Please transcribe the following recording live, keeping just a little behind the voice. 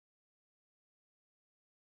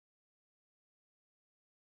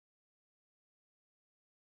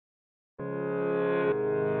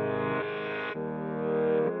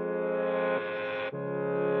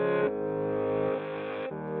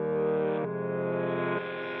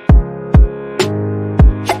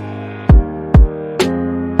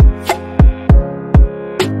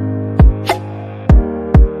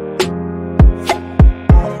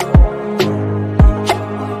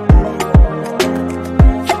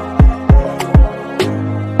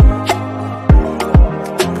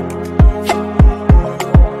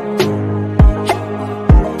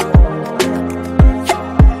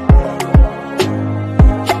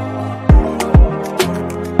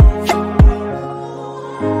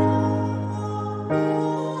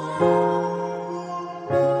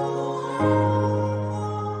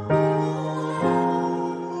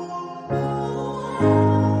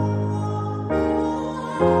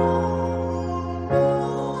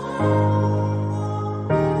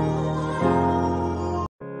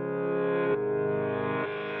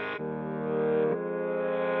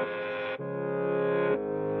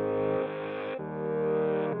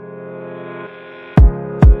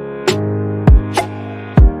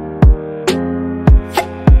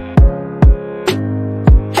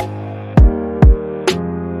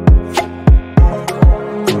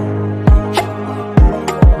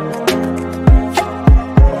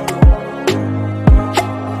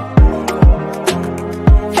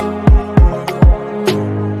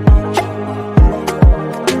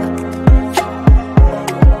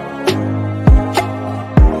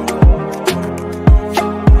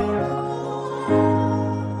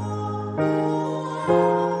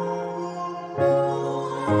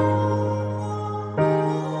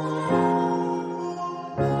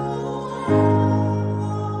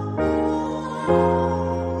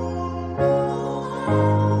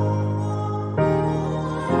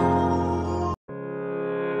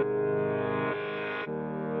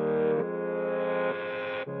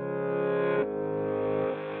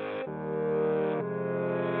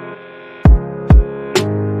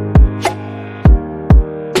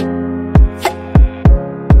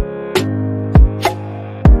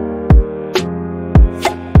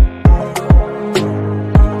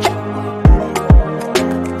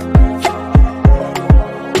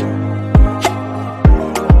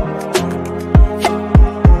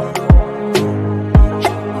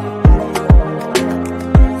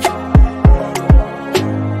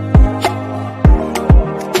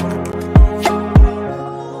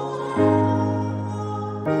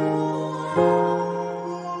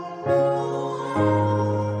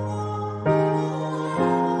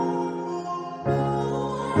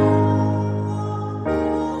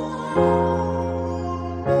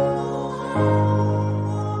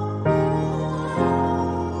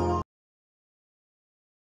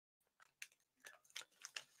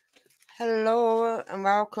Hello and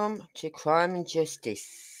welcome to Crime and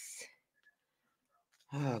Justice.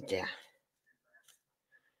 Oh dear.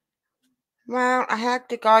 Well, I had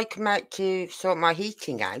the guy come out to sort my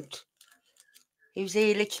heating out. He was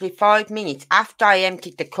here literally 5 minutes after I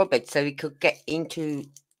emptied the cupboard so he could get into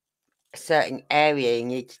a certain area he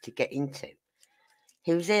needed to get into.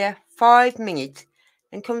 He was here 5 minutes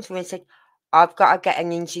and comes to me and said, I've got to get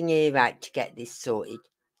an engineer out to get this sorted.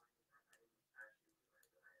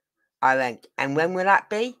 I went, and when will that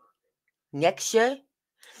be? Next year?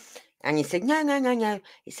 And he said, no.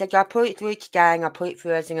 He said, I put it through today and I put it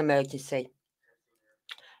through as an emergency.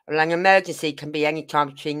 Well, an emergency can be any time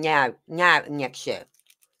between now and next year.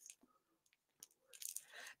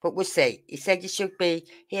 But we'll see. He said it should be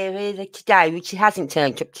here either today, which he hasn't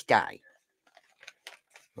turned up today.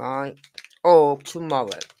 Right? Or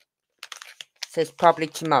tomorrow. Says probably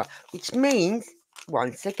tomorrow. Which means,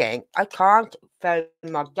 once again, I can't phone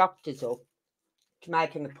my doctors up to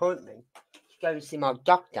make an appointment to go and see my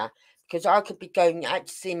doctor, because I could be going out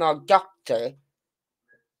to see my doctor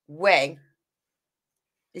when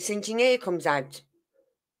this engineer comes out.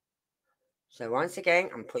 So once again,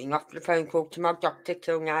 I'm putting off the phone call to my doctor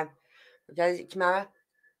till now. What day is it tomorrow?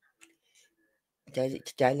 What day is it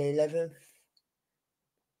today, the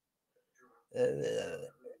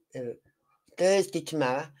 11th? Thursday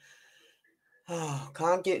tomorrow. Oh,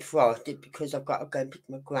 can't do it Friday because I've got to go and pick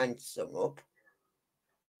my grandson up.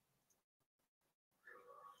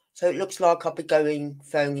 So it looks like I'll be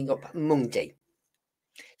phoning up Monday.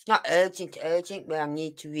 It's not urgent where I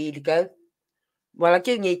need to really go. Well, I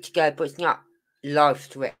do need to go, but it's not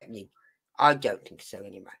life-threatening. I don't think so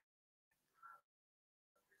anyway.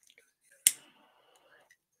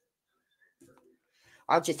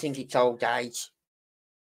 I just think it's old age.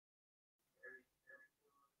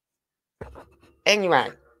 Anyway,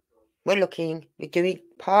 we're doing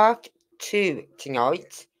part 2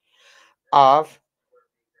 tonight of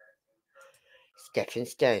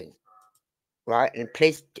Stephensterns, right? And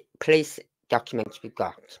police documents we've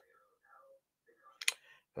got.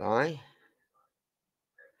 Right.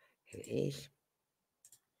 Here it is.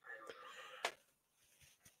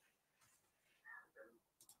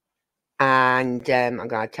 And I'm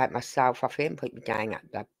going to take myself off here and put me down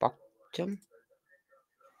at the bottom.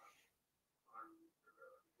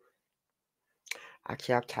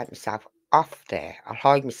 Actually, I'll take myself off there. I'll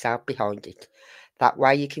hide myself behind it. That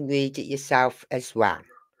way you can read it yourself as well,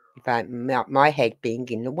 without my head being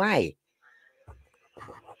in the way.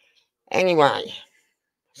 Anyway,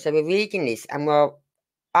 so we're reading this, and well,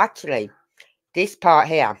 actually, this part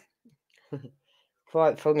here,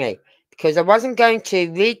 quite funny, because I wasn't going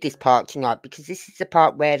to read this part tonight, because this is the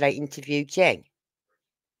part where they interview Jen,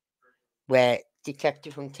 where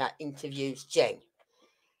Detective Hunter interviews Jen.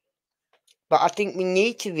 But I think we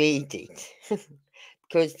need to read it,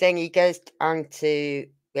 because then he goes on to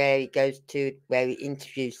where he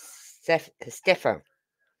interviews Stefan.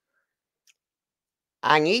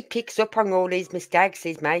 And he picks up on all these mistakes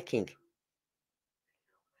he's making.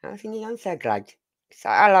 I think I'm so glad. So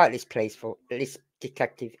I like this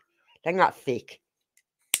detective. They're not thick.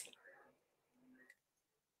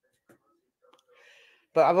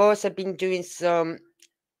 But I've also been doing some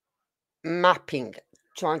mapping,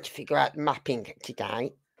 trying to figure out mapping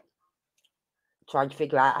today. Trying to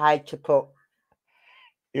figure out how to put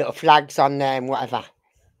little flags on there and whatever.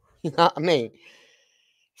 You know what I mean?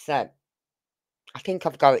 So, I think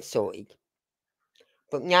I've got it sorted.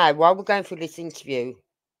 But now, while we're going through this interview,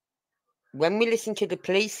 when we listen to the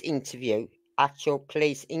police interview, actual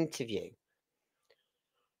police interview,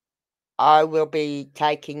 I will be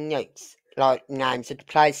taking notes, like names of the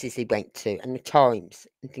places he went to and the times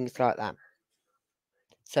and things like that,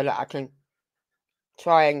 so that I can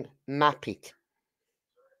try and map it.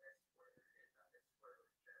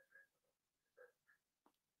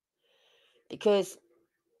 Because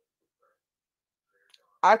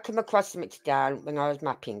I come across something today when I was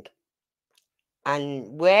mapping,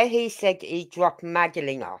 and where he said he dropped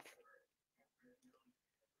Madeline off,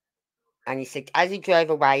 and he said as he drove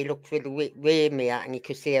away, he looked through the rear mirror and he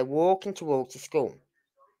could see her walking towards the school,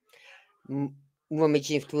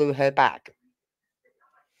 rummaging through her bag.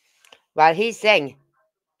 Well, he then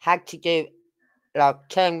had to do, like,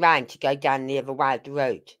 turn round to go down the other way of the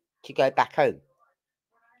road to go back home,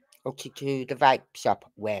 or to the vape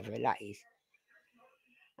shop, wherever that is.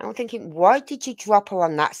 And I'm thinking, why did you drop her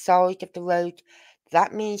on that side of the road?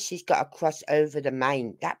 That means she's got to cross over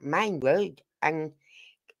that main road, and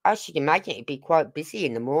I should imagine it'd be quite busy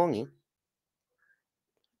in the morning.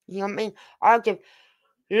 You know what I mean? I'd have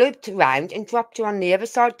looped around and dropped her on the other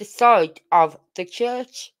side of the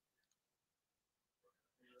church.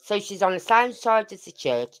 So she's on the same side as the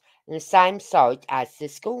church and the same side as the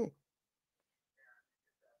school.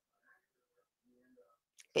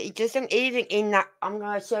 But he doesn't even in that. I'm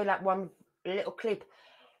going to show that one little clip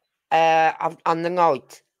on the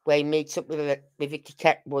night where he meets up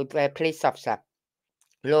with a police officer,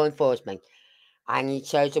 law enforcement, and he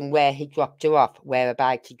shows them where he dropped her off,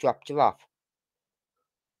 whereabouts he dropped her off.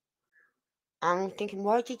 I'm thinking,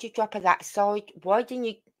 why did you drop her that side? Why didn't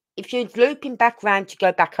you, if you're looping back round to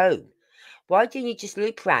go back home, why didn't you just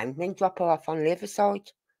loop round and then drop her off on the other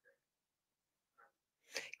side?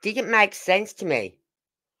 Didn't make sense to me.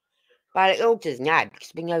 Well, it all does now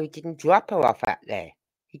because we know he didn't drop her off out there.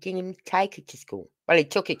 He didn't even take her to school. Well, he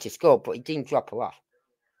took her to school, but he didn't drop her off.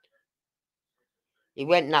 He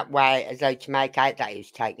went that way as though to make out that he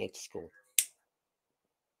was taking her to school.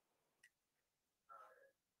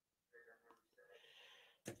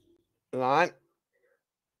 Right?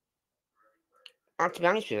 And to be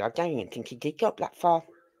honest with you, I don't even think he did go up that far.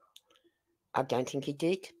 I don't think he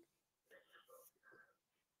did.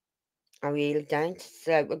 I really don't.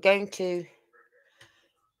 So we're going to...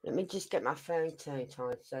 Let me just get my phone turned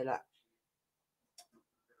on so that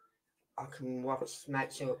I can watch,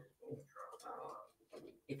 make sure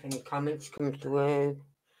if any comments come through,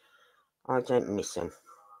 I don't miss them.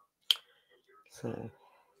 So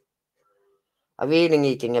I really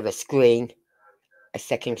need another screen, a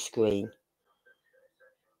second screen,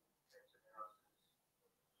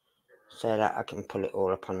 so that I can pull it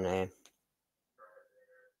all up on there.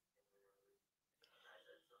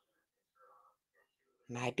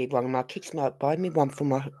 Maybe one of my kids might buy me one for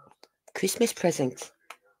my Christmas present.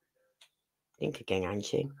 Think again,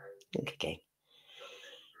 Angie. Think again.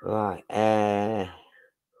 Right.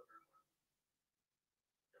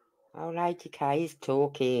 Oh, Lady K is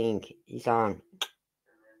talking. He's on.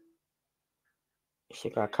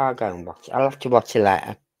 I can't go and watch it. I'll have to watch it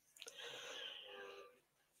later.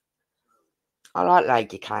 I like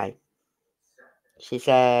Lady K. She's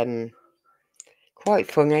quite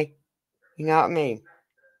funny. You know what I mean?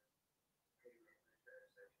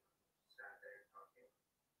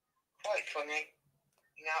 Quite funny.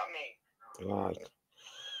 You know what I mean? Right.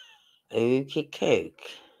 Ookie kook.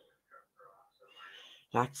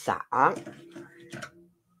 That's that.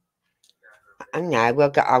 And now we'll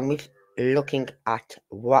get on with looking at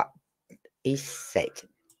what is said.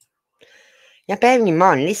 Now, bearing in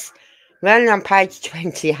mind, we're only on page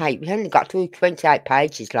 28. We only got through 28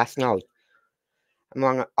 pages last night. I'm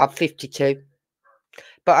on 52.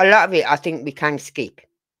 But a lot of it, I think we can skip.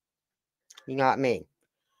 You know what I mean?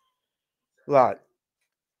 Right.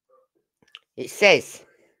 It says,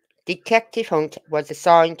 Detective Hunt was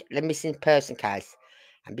assigned the missing person case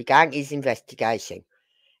and began his investigation.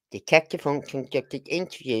 Detective Hunt conducted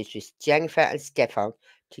interviews with Jennifer and Stefan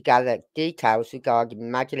to gather details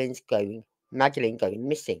regarding Madeline going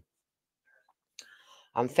missing.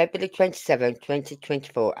 On February 27,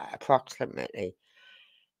 2024, at approximately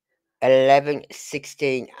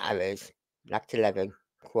 11:16 hours, that's 11,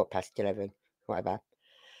 11:15, whatever,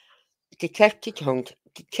 Detective Hunt,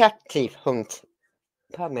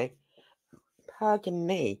 pardon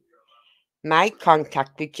me, made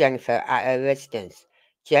contact with Jennifer at her residence.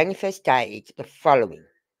 Jennifer stated the following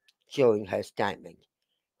during her statement.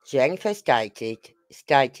 Jennifer stated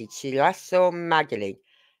she last saw Madeline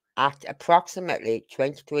at approximately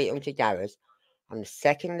 2300 hours on the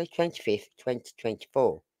 2nd of the 25th,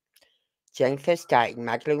 2024. Jennifer stated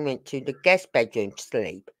Madeline went to the guest bedroom to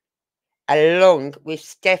sleep along with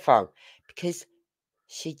Stefan because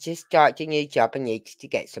she just started a new job and needed to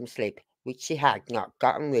get some sleep, which she had not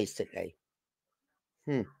gotten recently.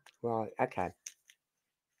 Right, okay.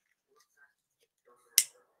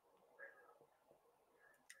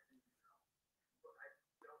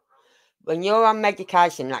 When you're on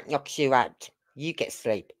medication that knocks you out, you get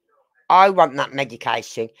sleep. I want that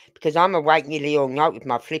medication because I'm awake nearly all night with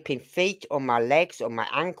my flipping feet or my legs or my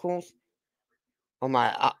ankles or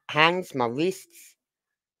my hands, my wrists,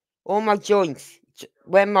 all my joints.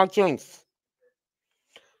 Where are my joints?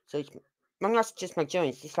 So it's not just my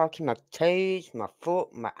joints, it's like in my toes, my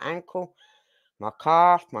foot, my ankle, my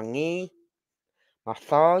calf, my knee, my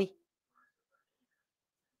thigh.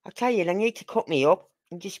 I tell you, they need to cut me up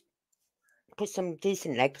and just put some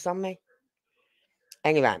decent legs on me.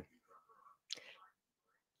 Anyway,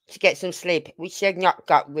 to get some sleep, which she had not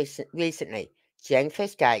got recently. Jennifer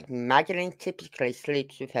stated Madeline typically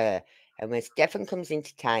sleeps with her, and when Stefan comes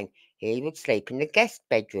into town, he would sleep in the guest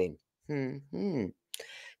bedroom.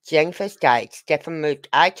 Jennifer stated Stefan moved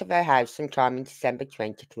out of her house sometime in December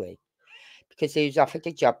 23 because he was offered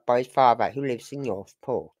a job by his father, who lives in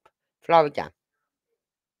Northport, Florida.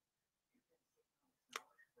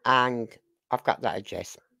 and I've got that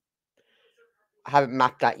address. I haven't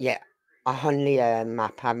mapped that yet. I only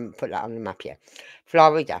map, haven't put that on the map yet.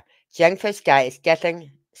 Florida. Jennifer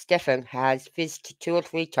stated Stephen has visited 2 or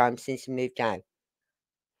 3 times since he moved down.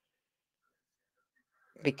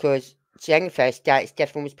 Because Jennifer stated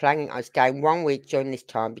Stephen was planning on staying 1 week during this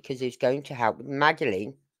time because he was going to help with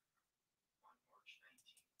Madeline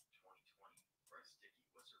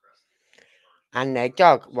and their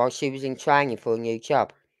dog while she was in training for a new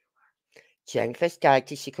job. Jennifer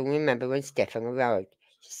stated she can remember when Stephen arrived.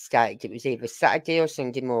 She stated it was either Saturday or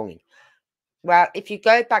Sunday morning. Well, if you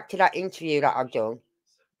go back to that interview that I've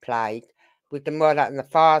played with the mother and the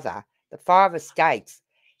father states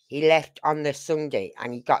he left on the Sunday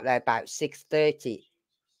and he got there about 6:30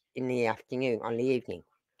 in the afternoon on the evening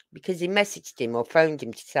because he messaged him or phoned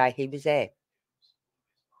him to say he was there.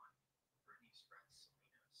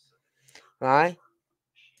 Right?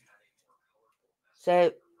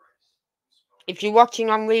 So if you're watching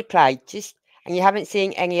on replay and you haven't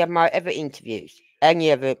seen any of my other interviews,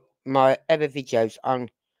 any of my other videos on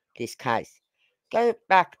this case, go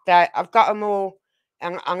back there. I've got them all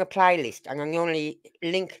on a playlist, and I normally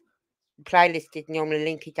playlist is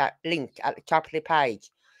normally linked at the top of the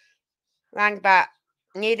page. Round about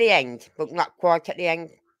near the end, but not quite at the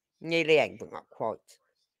end. Near the end, but not quite.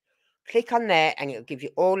 Click on there and it'll give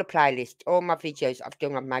you all the playlist, all my videos I've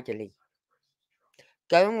done on Madeline.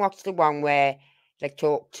 Go and watch the one where they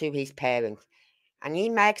talk to his parents. And he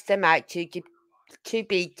makes them out to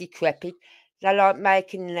be decrepit. They're like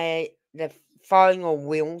making the final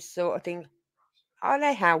wheels sort of thing. Are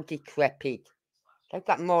they how decrepit? They've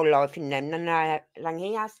got more life in them than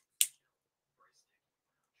he has.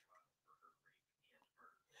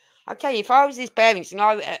 I'll tell you, if I was his parents and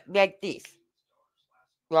I read this,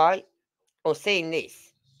 right, or seen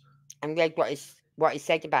this, and read what he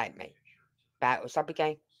said about me, about us, I'd be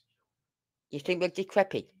going, you think we're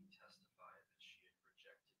decrepit?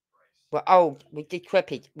 We're old, we're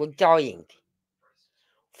decrepit, we're dying.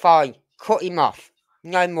 Fine, cut him off.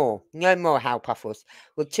 No more help off us.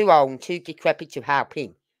 We're too old and too decrepit to help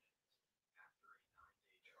him.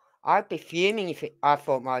 I'd be fuming if I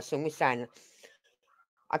thought my son was saying that.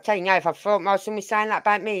 I tell you now, if I thought my son was saying that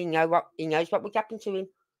about me, he knows what would happen to him.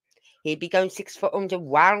 He'd be going 6 foot under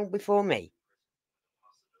well before me.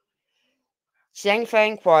 Jennifer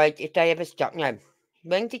inquired if they ever stopped. No.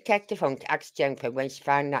 When Detective Hunt asked Jennifer when she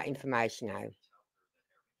found that information out.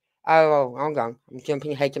 Oh, hold on. I'm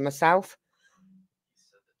jumping ahead of myself.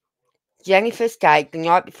 Jennifer stated the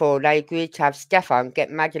night before they agreed to have Stefan get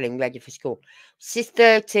Madeline ready for school. She's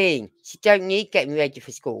 13. She don't need getting ready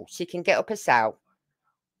for school. She can get up herself.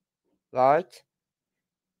 Right?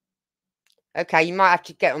 Okay, you might have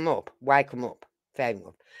to get them up. Wake them up. Fair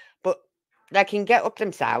enough. But they can get up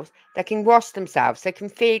themselves. They can wash themselves. They can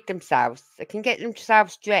feed themselves. They can get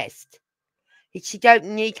themselves dressed. She don't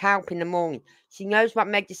need help in the morning. She knows what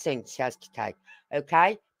medicine she has to take.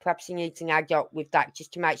 Okay? Perhaps she needs an adult with that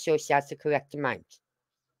just to make sure she has the correct amount.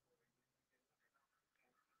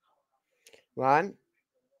 Right?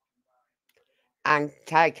 And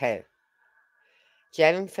take her.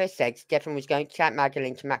 Jennifer said Stephen was going to take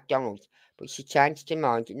Madeline to McDonald's, but she changed her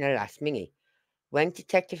mind in the last minute. When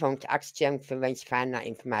Detective Hunt asked Jennifer when she found that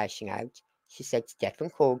information out, she said Stephen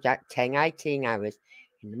called at 10:18 hours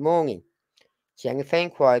in the morning. Jennifer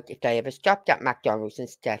inquired if they ever stopped at McDonald's, and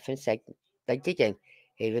Stephen said they didn't,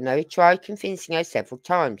 even though he tried convincing her several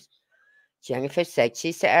times. Jennifer said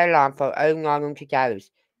she set her alarm for 0900 hours,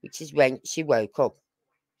 which is when she woke up.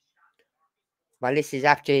 Well, this is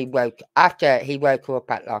after he woke her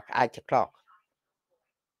up at like 8 o'clock.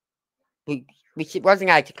 Which it wasn't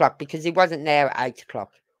 8 o'clock because he wasn't there at 8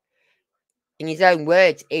 o'clock. In his own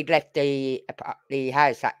words, he'd left the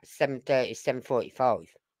house at 7:30, 7:45.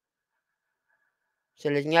 So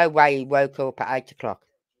there's no way he woke her up at 8 o'clock.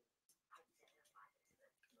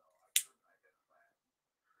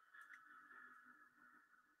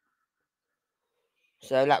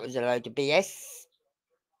 So that was a load of BS.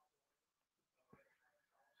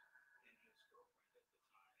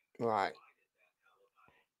 Right.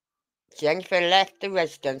 Jennifer left the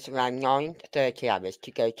residence around 9:30 hours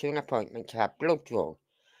to go to an appointment to have blood drawn.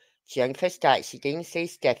 Jennifer states she didn't see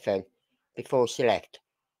Stephen before she left.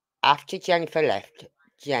 After Jennifer left,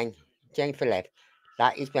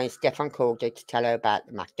 that is when Stephen called her to tell her about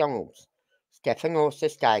the McDonald's. Stephen also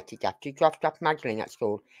stated after he dropped off Madeline at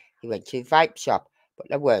school, he went to a vape shop, but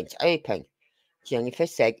they weren't open. Jennifer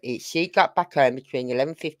said she got back home between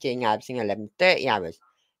 11:15 hours and 11:30 hours,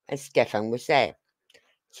 and Stephen was there.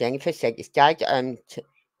 Jennifer said she stayed at home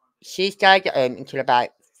until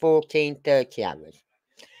about 14:30 hours.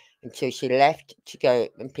 until she left to go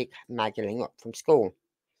and pick Magdalene up from school.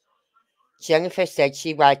 Jennifer said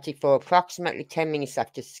she waited for approximately 10 minutes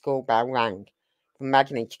after the school bell rang for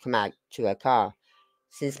Magdalene to come out to her car.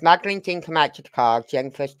 Since Magdalene didn't come out to the car,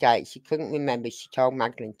 Jennifer stated she couldn't remember if she told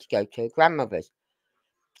Magdalene to go to her grandmother's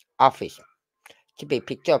office to be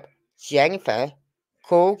picked up. Jennifer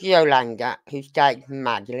called Yolanda, who stated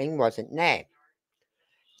Magdalene wasn't there.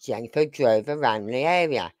 Jennifer drove around the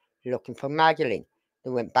area looking for Magdalene. They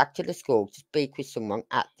went back to the school to speak with someone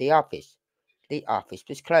at the office. The office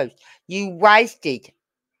was closed. You wasted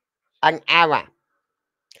an hour.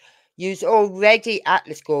 You was already at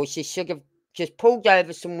the school. She should have just pulled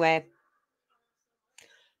over somewhere.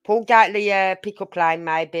 Pulled out the pickup line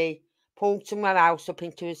maybe. Pulled somewhere else up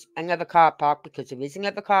into another car park because there is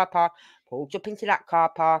another car park. Pulled up into that car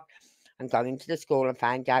park and go into the school and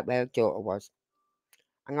find out where her daughter was.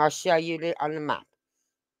 And I'll show you on the map.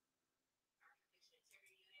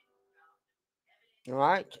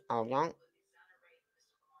 Alright, hold on.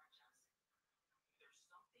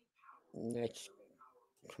 Let's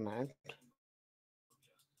come out.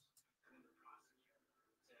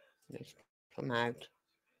 Let's come out.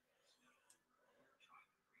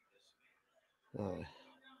 Oh.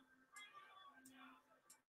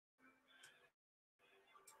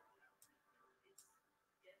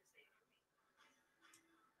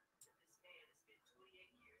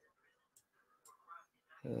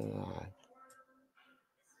 Right.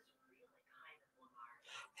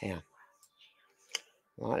 Yeah.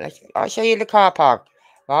 Right, I'll show you the car park.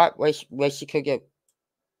 Right, where she could get,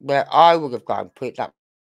 where I would have gone, put it that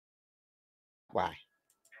way.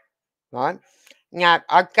 Right. Now,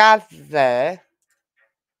 I gather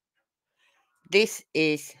this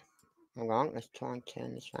is, hold on, let's try and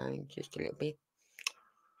turn this around just a little bit.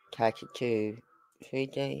 Take it to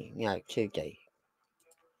 3D, no, 2D.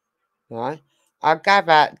 Right. I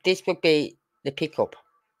gather this would be the pickup.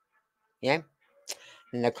 Yeah.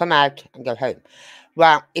 And they come out and go home.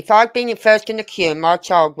 Well, if I'd been first in the queue and my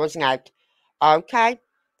child wasn't out, okay,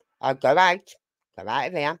 I'd go out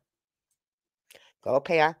of here, go up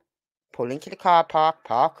here, pull into the car park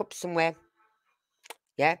up somewhere,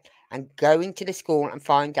 yeah, and go into the school and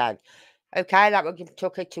find out. Okay, that would give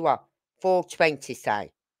took her to what? 4:20,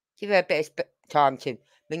 say. Give her a bit of time to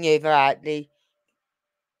manoeuvre out the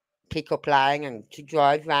pickup line and to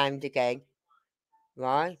drive round again,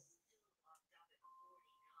 right?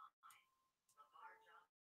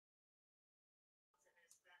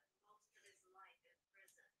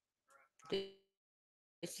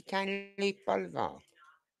 This is Cane Leaf Boulevard.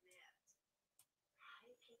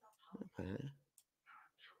 Okay.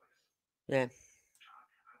 Yeah.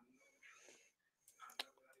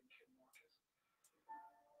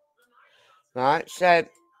 Right, so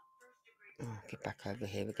get back over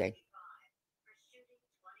here again.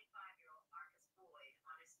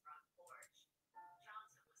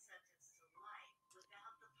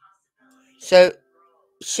 So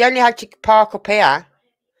she only had to park up here,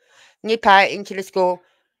 nip out into the school.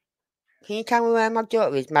 Can you tell me where my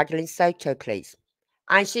daughter is, Jensoto, please?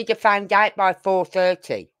 And she'd have found out by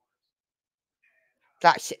 4:30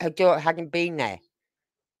 that her daughter hadn't been there.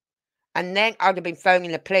 And then I'd have been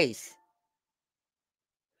phoning the police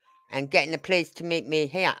and getting the police to meet me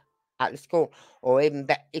here at the school. Or even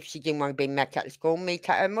if she didn't want to be met at the school, meet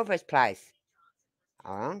at her mother's place.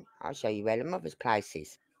 Oh, I'll show you where the mother's place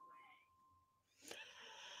is.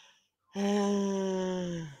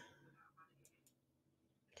 I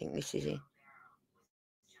think this is it.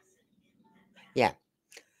 Yeah.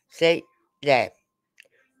 See? There.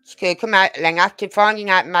 She could come out, and then after finding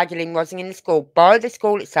out Magdalene wasn't in the school, by the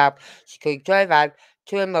school itself, she could drive out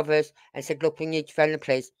to her mother's and said, look, we need to phone the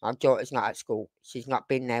police. My daughter's not at school. She's not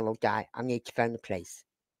been there all day. I need to phone the police.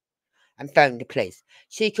 And phone the police.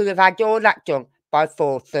 She could have had all that done by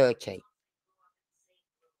 4:30.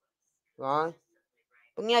 Right?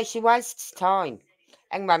 But yeah, she wastes time.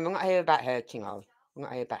 Anyway, we're not here about her tonight. We're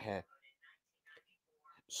not here about her.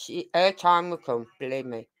 Her time will come, believe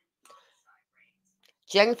me.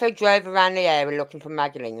 Jennifer drove around the area looking for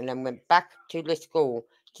Magdalene and then went back to the school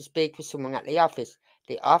to speak with someone at the office.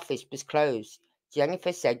 The office was closed.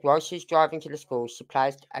 Jennifer said while she was driving to the school, she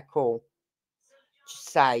placed a call to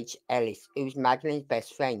Sage Ellis, who was Magdalene's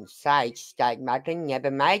best friend. Sage stated Magdalene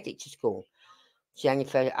never made it to school.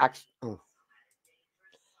 Jennifer asked, oh.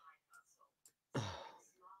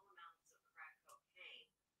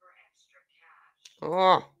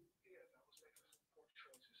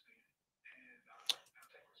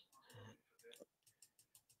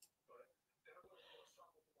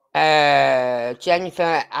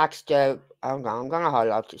 Jennifer asked her, hold on, I'm going to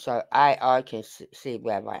highlight it so I can see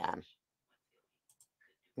where I am.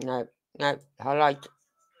 No, no, I like.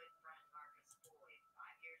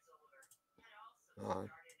 Oh,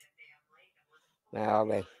 where are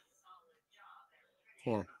we?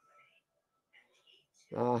 Yeah.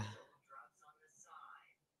 Oh,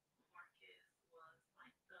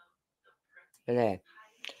 there.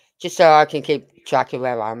 Just so I can keep track of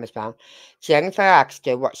where I am as well. Jennifer asked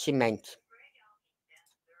her what she meant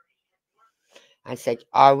and said,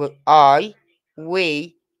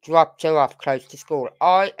 we dropped her off close to school.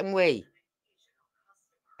 I and we.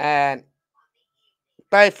 Um,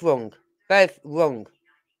 both wrong. Both wrong.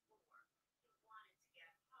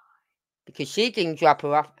 Because she didn't drop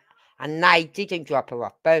her off and they didn't drop her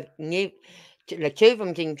off. Both knew, the two of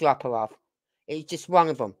them didn't drop her off. It was just one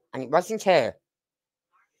of them, and it wasn't her.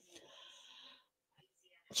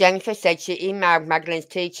 Jennifer said she emailed Madeleine's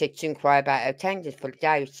teacher to inquire about her attendance for the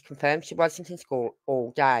day, which confirmed she wasn't in school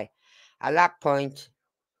all day. At that point,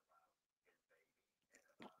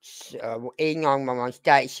 E911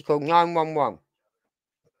 stated she called 911.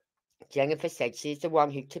 Jennifer said she's the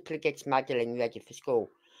one who typically gets Madeleine ready for school,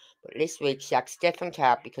 but this week she asked Stephen to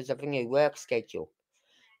help because of a new work schedule.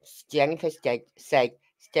 Jennifer said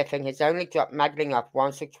Stephen has only dropped Madeleine off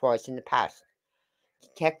once or twice in the past.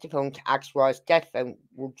 Detective Hunt asked why Stephen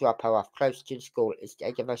would drop her off close to the school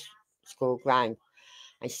instead of a school ground,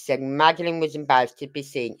 and she said Madeleine was embarrassed to be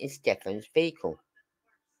seen in Stephen's vehicle.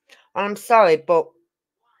 Well, I'm sorry, but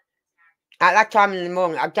at that time in the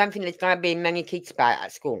morning, I don't think there's going to be many kids about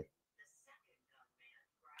at school.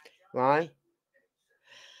 Right?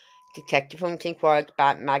 Detective Hunt inquired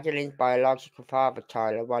about Madeleine's biological father,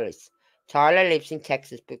 Tyler Wallace. Tyler lives in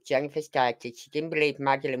Texas, but Jennifer stated she didn't believe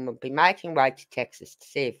Madeleine would be making way to Texas to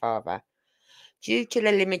see her father due to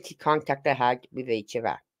the limited contact they had with each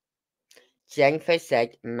other. Jennifer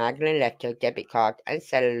said Madeleine left her debit card and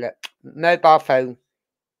mobile phone.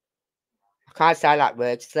 I can't say that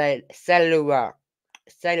word. Cellular.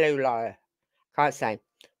 Can't say.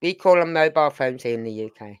 We call them mobile phones here in the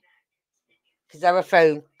UK. Because they're a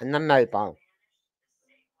phone and they're mobile.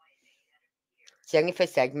 Jennifer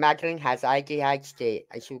said Madeleine has ADHD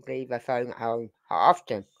and she would leave her phone at home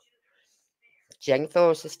often. Jennifer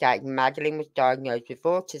also stated Madeleine was diagnosed with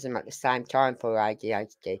autism at the same time for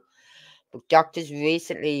ADHD. But doctors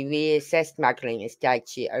recently reassessed Madeleine and stated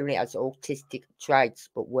she only has autistic traits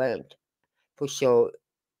but weren't for sure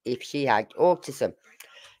if she had autism.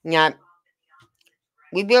 Now,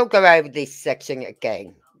 we will go over this section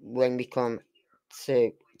again when we come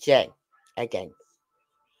to Jen again.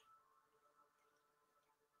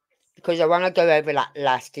 Because I want to go over that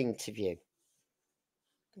last interview.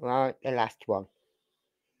 Right, the last one.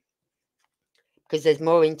 Because there's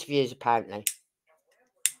more interviews apparently.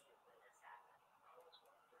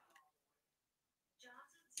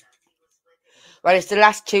 Well, it's the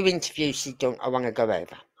last two interviews she's done I want to go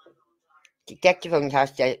over. Detective Hunt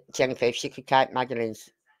asked Jennifer if she could take Madeleine's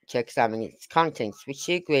to examine its contents, which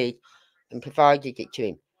she agreed and provided it to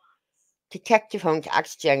him. Detective Hunt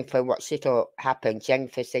asked Jennifer what she thought happened.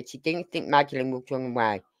 Jennifer said she didn't think Madeleine would run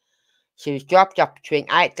away. She was dropped off between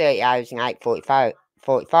 8:30 hours and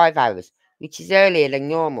 8:45 hours, which is earlier than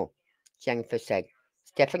normal, Jennifer said.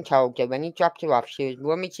 Stephen told her when he dropped her off she was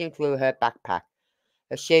rummaging through her backpack,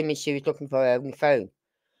 assuming she was looking for her own phone.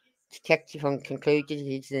 Detective Hunt concluded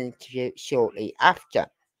his interview shortly after.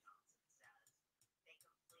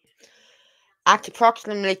 At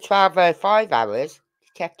approximately 12:05 hours,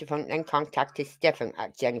 Detective Hunt then contacted Stephen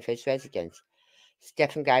at Jennifer's residence.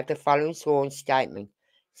 Stephen gave the following sworn statement.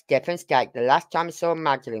 Stephen stated the last time he saw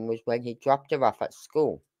Madeleine was when he dropped her off at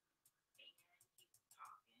school.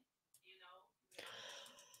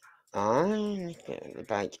 On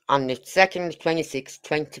the 2nd, 26,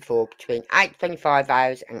 24, between 8:25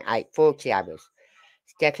 hours and 8:40 hours.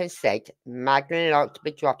 Stephen said Madeleine liked to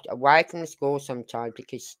be dropped away from the school sometimes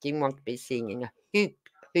because she didn't want to be seen in a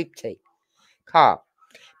hoopty car,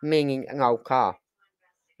 meaning an old car.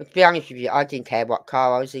 But to be honest with you, I didn't care what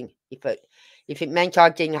car I was in. If it meant I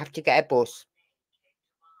didn't have to get a bus,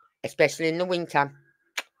 especially in the winter,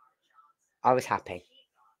 I was happy.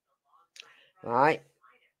 Right?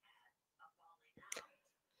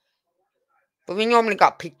 But we normally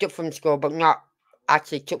got picked up from school, but not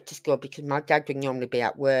actually took to school because my dad would normally be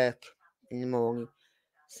at work in the morning.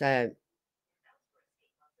 So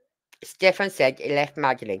Stephen said he left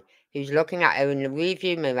Madeleine. He was looking at her in the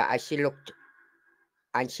rearview mirror as she looked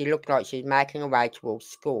like she was making her way towards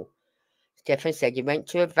school. Stephen said he went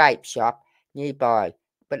to a vape shop nearby,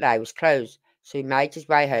 but they was closed, so he made his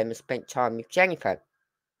way home and spent time with Jennifer.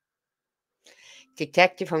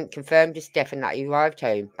 Detective Hunt confirmed to Stephen that he arrived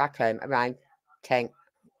back home around 1000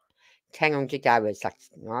 hours, that's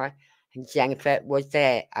right, And Jennifer was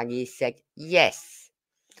there, and he said yes.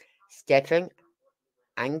 Stephen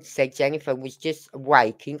and said Jennifer was just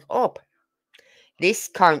waking up.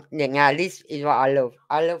 Now this is what I love.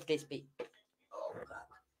 I love this bit.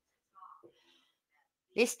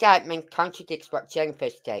 This statement contradicts what Jennifer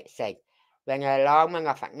said when her alarm went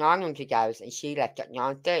off at 900 hours and she left at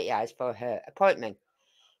 9:30 hours for her appointment.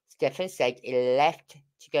 Stephen said he left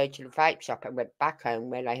to go to the vape shop and went back home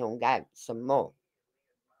where they hung out some more.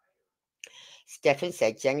 Stephen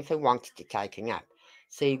said Jennifer wanted to take a nap,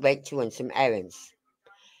 so he went to run some errands.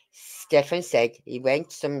 Stephen said he went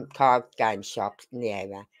to some card game shops in the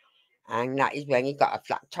area, and that is when he got a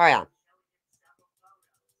flat tire.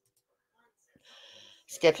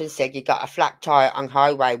 Stephen said he got a flat tire on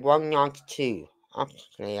Highway 192.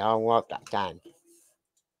 Actually, I'll write that down.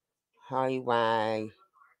 Highway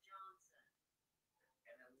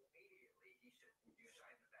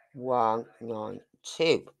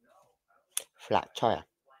 192. Flat tire.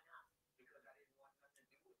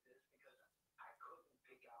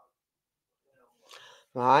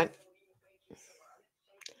 Right?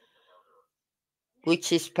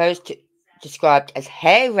 Which is supposed to described as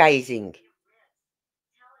hair raising.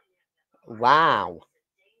 Wow.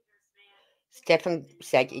 Stephen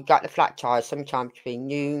said he got the flat tire sometime between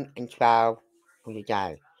noon and 12 on the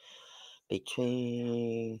day.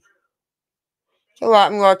 Between. It's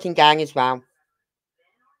alright, I'm writing down as well.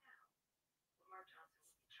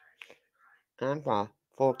 And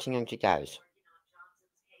 1400 hours.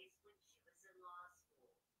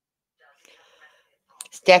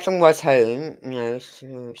 Stephen was home.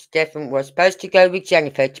 Stephen was supposed to go with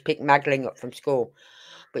Jennifer to pick Madeline up from school,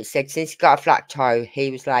 but said since he got a flat tire,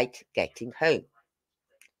 he was late getting home.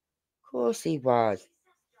 Of course he was.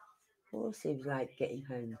 Of course he was late getting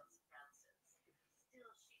home.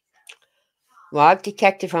 Right,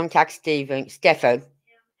 detective contacts Stephen to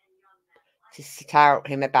tell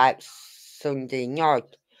him about Sunday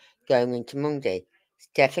night going into Monday.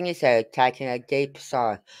 Stephen is heard taking a deep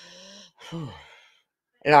sigh.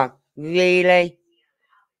 Like, really?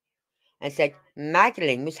 And said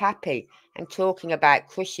Madeline was happy and talking about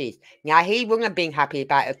crushes. Now, he wouldn't have been happy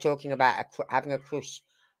about her talking about having a crush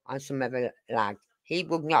on some other lad. He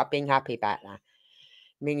would not have been happy about that.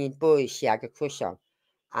 Meaning boys she had a crush on.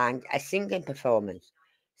 And a singing performance.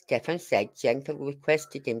 Stephen said Jennifer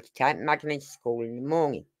requested him to take Madeline to school in the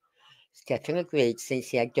morning. Stephen agreed since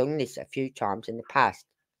he had done this a few times in the past.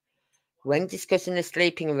 When discussing the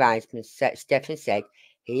sleeping arrangements, Stephen said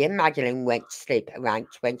he and Madeline went to sleep around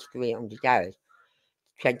 2300 hours,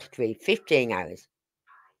 23:15 hours.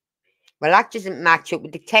 Well, that doesn't match up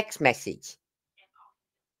with the text message.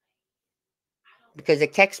 Because the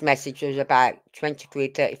text message was about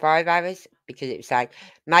 23:35 hours, because it was like,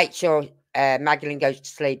 make sure Madeline goes to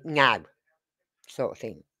sleep now, sort of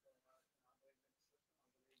thing.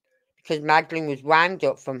 Because Madeline was wound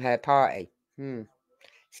up from her party.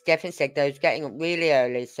 Stephen said they was getting up really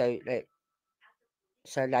early so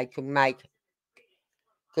they could make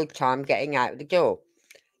good time getting out of the door.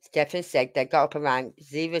 Stephen said they got up around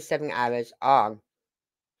 07 hours on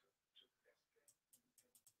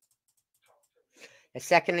the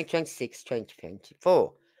 2nd and 26th,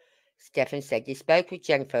 2024. Stephen said he spoke with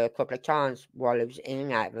Jennifer a couple of times while he was in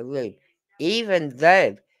and out of the room, even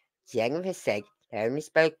though Jennifer said they only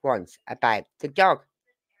spoke once about the dog.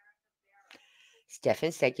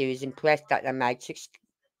 Stephen said he was impressed that they made such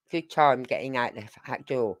good time getting out the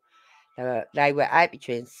door. They were out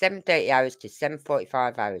between 7:30 hours to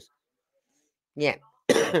 7:45 hours. Yeah.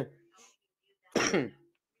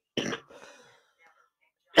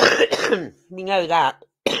 We know that.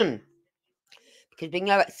 Because we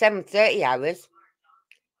know at 7:30 hours,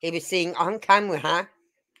 he was seen on camera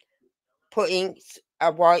putting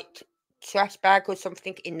a white trash bag or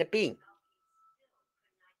something in the bin.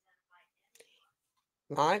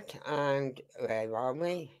 Right, and where are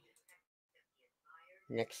we?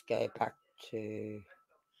 Let's go back to...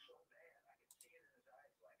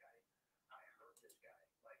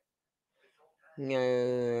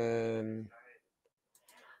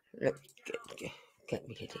 Let's get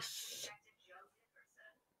rid of this.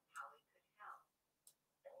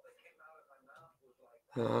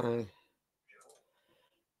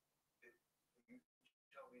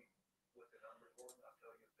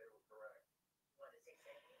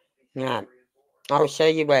 Now, I'll show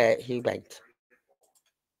you where he went.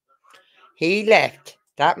 He left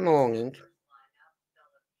that morning,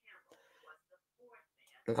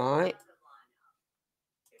 right?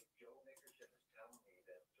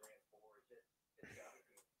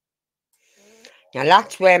 Now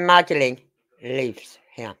that's where Madeline lives,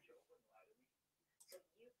 here.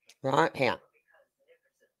 Right here.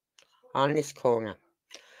 on this corner.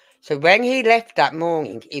 So when he left that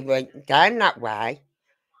morning, he went down that way,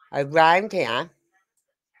 around here,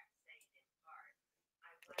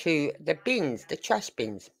 to the bins, the trash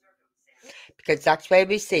bins, because that's where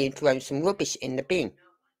we seen throwing some rubbish in the bin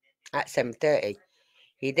at 7:30.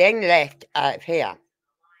 He then left out of here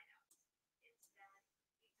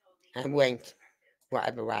and went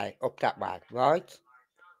whatever way, up that way, right?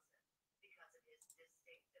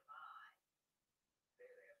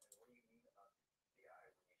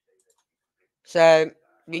 So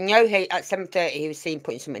we know he at 7:30 he was seen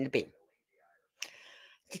putting something in the bin.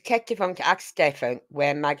 Detective went to ask Stefan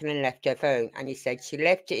where Magdalene left her phone, and he said she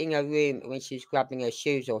left it in her room when she was grabbing her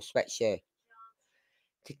shoes or sweatshirt.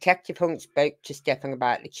 Detective Hunt spoke to Stefan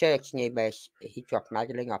about the church near where he dropped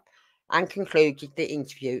Magdalene off, and concluded the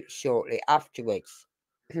interview shortly afterwards.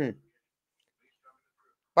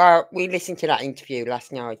 Well, we listened to that interview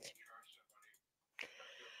last night.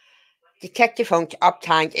 Detective Hunt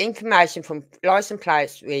obtained information from license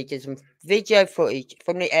plate readers and video footage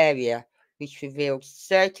from the area which revealed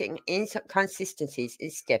certain inconsistencies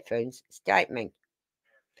in Stefan's statement.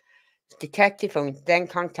 Detective Hunt then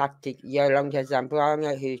contacted Yolanda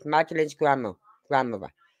Zambrano, who's Madeline's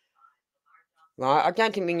grandmother. Right, I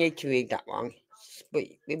don't think we need to read that one, but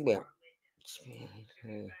we will.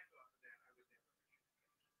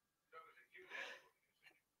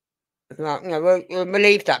 Right, no, we'll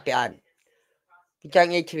leave that behind. You don't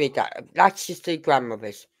need to read that. That's just the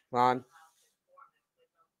grandmothers, right?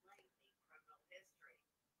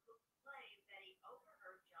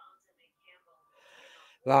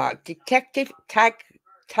 Right, Detective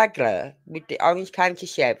Tagler with the Orange County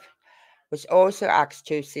Sheriff was also asked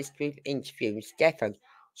to assist with interviewing Stefan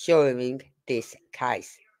during this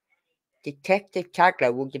case. Detective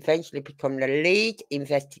Tagler would eventually become the lead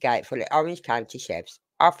investigator for the Orange County Sheriff's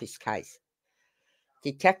Office case.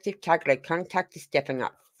 Detective Tagler contacted Stefan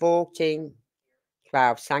at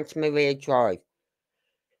 1412 Santa Maria Drive.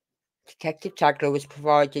 Detective Tagler was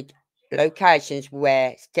provided locations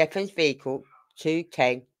where Stefan's vehicle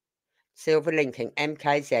 210 Silver Lincoln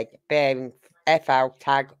MKZ bearing FL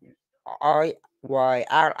tag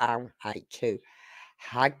IYLL82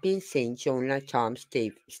 had been seen during the time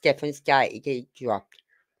Stefan stated he dropped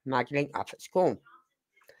Magdalene off at school.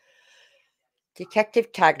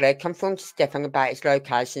 Detective Tagler confronted Stefan about his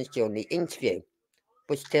locations during the interview,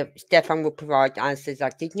 but Stefan would provide answers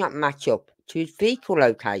that did not match up to his vehicle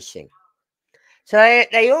location. So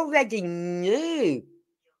they already knew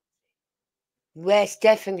where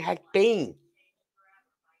Stefan had been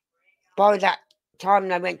by that time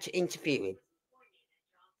they went to interview him.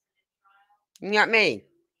 You know what I mean?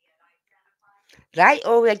 They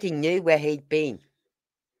already knew where he'd been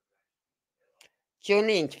during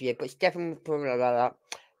the interview, but Stefan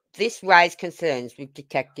this raised concerns with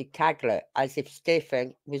Detective Tagler as if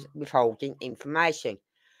Stefan was withholding information.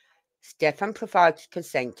 Stefan provided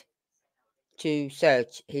consent to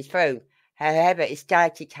search his phone. However, he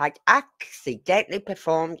stated he had accidentally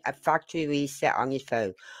performed a factory reset on his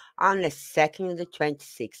phone on the 2nd of the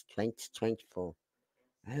 26th, 2024.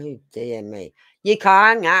 Oh dear me. You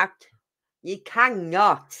cannot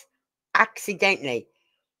accidentally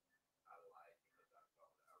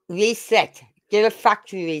reset, do a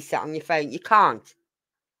factory reset on your phone. You can't.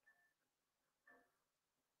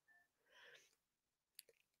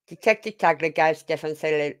 Detective Tagler gave Stefan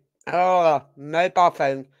mobile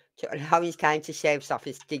phone to Orange County Sheriff's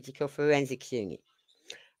Office Digital Forensics Unit.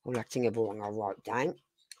 Oh, that's another one I'll write down.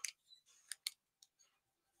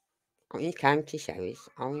 Orange County Sheriff's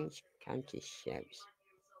Office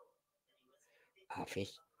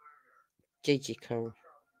Digital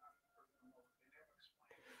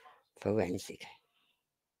Forensic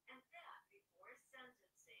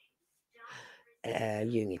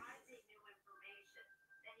Unit.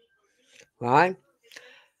 Right?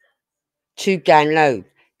 To download.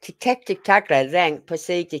 Detective Tagler then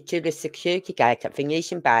proceeded to the security gate at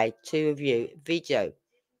Venetian Bay to review video.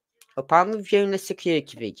 Upon reviewing the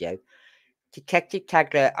security video, Detective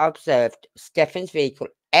Tagler observed Stefan's vehicle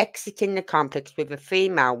exiting the complex with a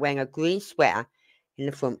female wearing a green sweater in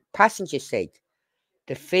the front passenger seat.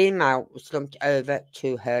 The female was slumped over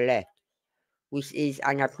to her left, which is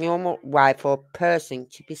an abnormal way for a person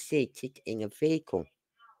to be seated in a vehicle.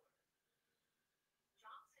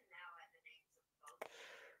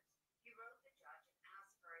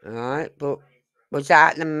 Alright, but was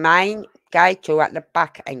that at the main gate or at the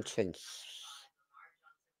back entrance?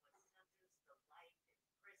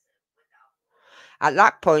 At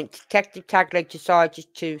that point, Detective Tagler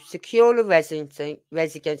decided to secure the residence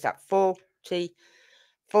at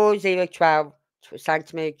 4012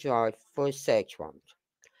 Santa Maria Drive for a search warrant.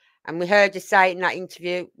 And we heard her say in that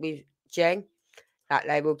interview with Jen that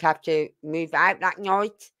they would have to move out that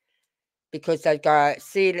night because they've got to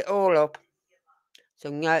seal it all up so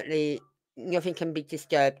nothing can be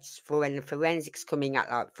disturbed for when the forensics coming at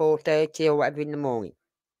like 4:30 or whatever in the morning.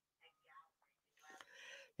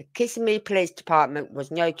 The Kissimmee Police Department was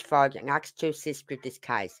notified and asked to assist with this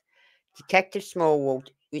case. Detective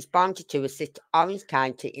Smallwood responded to assist Orange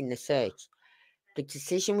County in the search. The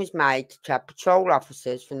decision was made to have patrol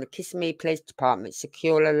officers from the Kissimmee Police Department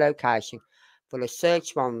secure a location for a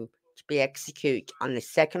search warrant to be executed on the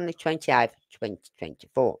 2nd of 28th,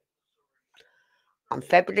 2024. On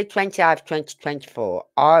February 28th, 2024,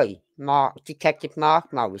 Detective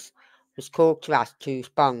Mark Morris, was called to ask to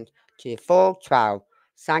respond to the 412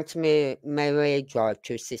 Santa Maria Drive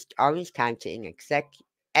to assist Orange County in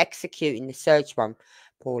executing the search warrant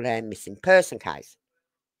for their missing person case.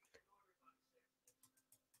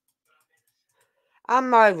 On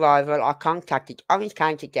my arrival, I contacted Orange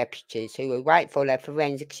County deputies who were waiting for their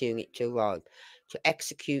forensics unit to arrive to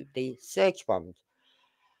execute the search warrant.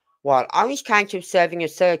 While Orange County was serving a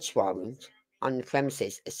search warrant on the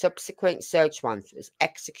premises, a subsequent search warrant was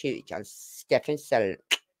executed on Stephen's I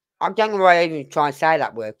don't know why I even try and say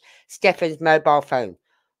that word. Stephen's mobile phone.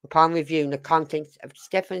 Upon reviewing the contents of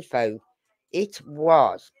Stephen's phone, it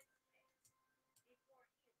was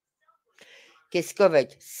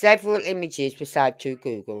discovered several images were saved to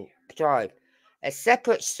Google Drive. A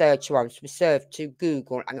separate search warrant was served to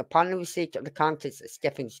Google, and upon the receipt of the contents of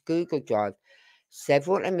Stephen's Google Drive,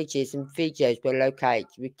 several images and videos were located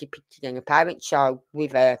which depicted an apparent child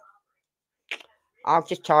with a. I'll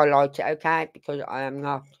just highlight it, okay, because I'm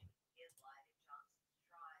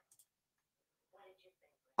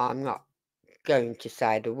not going to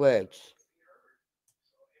say the words.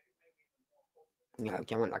 No, I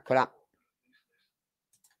don't want that cut up.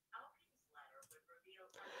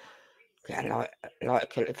 Yeah,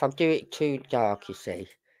 like if I do it too dark, you see,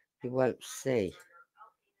 you won't see.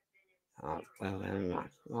 Oh, well,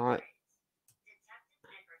 right.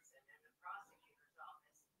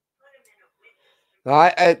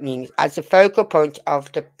 Right, opening as the focal point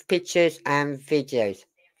of the pictures and videos.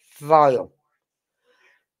 Vile.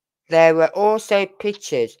 There were also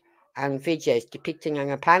pictures and videos depicting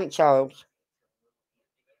an apparent child.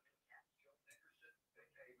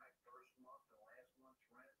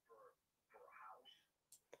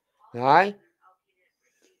 Right?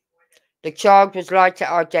 The child was later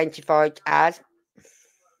identified as.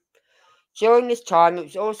 During this time, it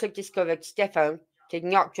was also discovered Stephen did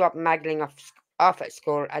not drop Magdalene off at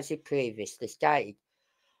school as he previously stated.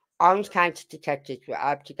 Orange County detectives were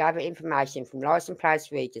able to gather information from license plate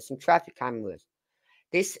readers and traffic cameras.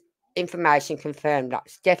 This information confirmed that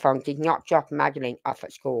Stefan did not drop Magdalene off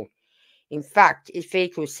at school. In fact, his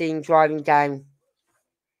vehicle was seen driving down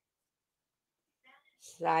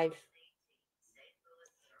safe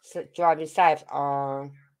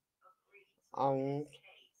on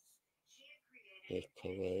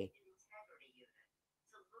Hickory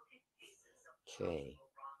Tree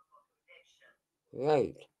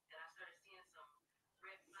Road.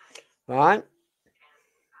 Right?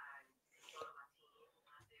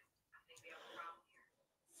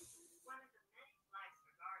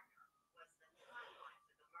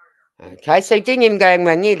 Okay, so he didn't even go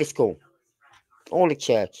anywhere near the school or the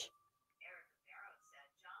church.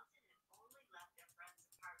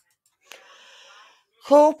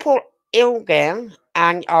 Corporal Ilgan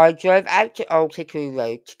and I drove out to Old Hickory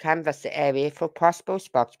Road to canvass the area for possible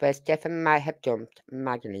spots where Stephen may have dumped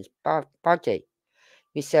Magdalene's body.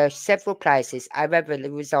 We searched several places, however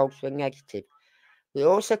the results were negative. We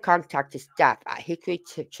also contacted staff at Hickory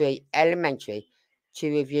Tree Elementary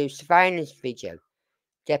to review surveillance video.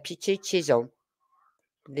 Deputy Chisholm,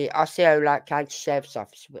 the Osceola County Sheriff's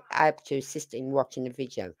Office, was able to assist in watching the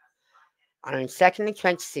video. On 2nd and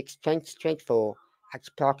 26, 2024, at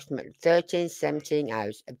approximately 13:17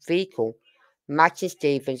 hours, a vehicle matching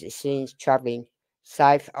Stevens is seen travelling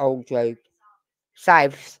south on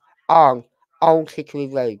Old Hickory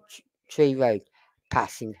Road, Tree Road,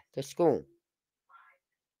 passing the school.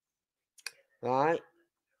 Right?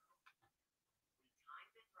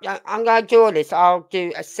 Yeah, I'm going to do all this. I'll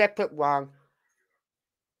do a separate one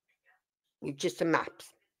with just the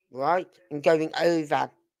maps, right? And going over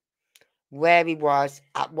where he was,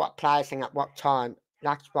 at what place, and at what time.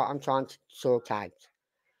 That's what I'm trying to sort out,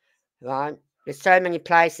 right? There's so many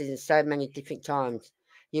places and so many different times.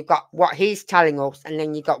 You've got what he's telling us, and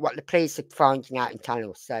then you've got what the police are finding out and telling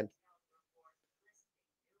us. So,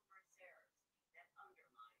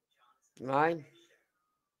 right?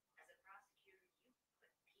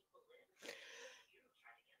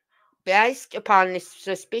 Based upon the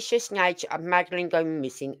suspicious nature of Madeline going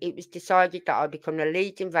missing, it was decided that I become the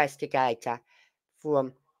lead investigator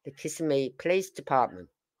from the Kissimmee Police Department.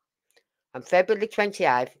 On February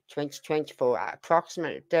 28, 2024, at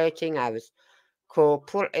approximately 13 hours,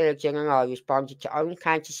 Corporal Illigan and I responded to Orange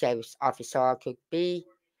County Sheriff's Office so I could be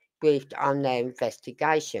briefed on their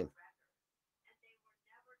investigation.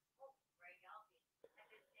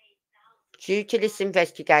 Due to this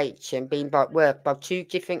investigation being worked by two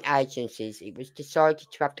different agencies, it was decided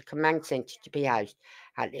to have the command centre to be housed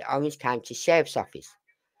at the Orange County Sheriff's Office.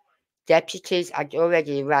 Deputies had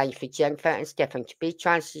already arranged for Jennifer and Stephen to be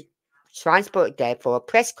transported there for a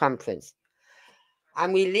press conference,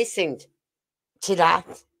 and we listened to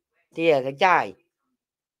that the other day.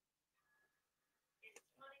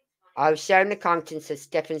 I was shown the contents of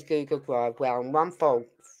Stephen's Google Drive, where on one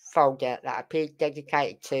folder that appeared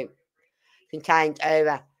dedicated to contained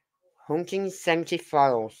over 170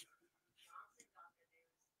 files.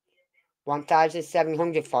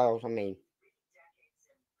 1,700 files, I mean.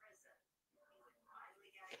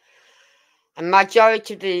 A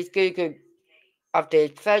majority of the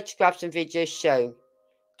photographs and videos show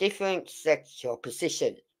different sexual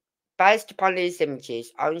positions. Based upon these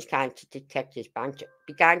images, Orange County detectives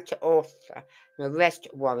began to author an arrest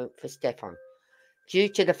warrant for Stefan, due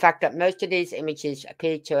to the fact that most of these images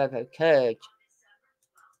appear to have occurred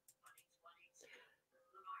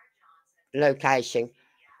location.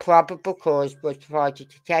 Probable cause was provided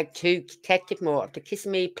to Detective Moore of the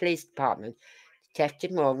Kissimmee Police Department.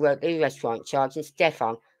 Detective Moore wrote the arrest warrant charging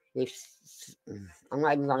Stefan with, I'm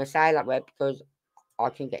not even going to say that word because I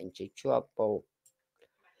can get into trouble,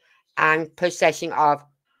 and possession of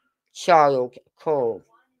child porn.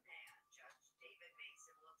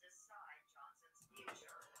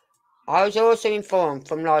 I was also informed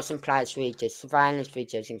from license plate readers, surveillance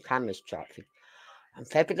videos and cameras traffic on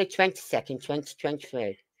February 22nd,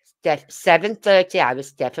 2023, 7:30 hours,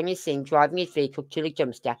 Stefan is seen driving his vehicle to the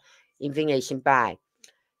dumpster in Venetian Bay.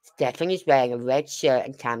 Stefan is wearing a red shirt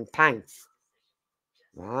and tan pants.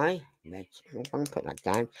 Right? I'm going to put that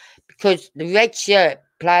down. Because the red shirt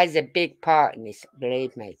plays a big part in this,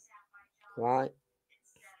 believe me. Right?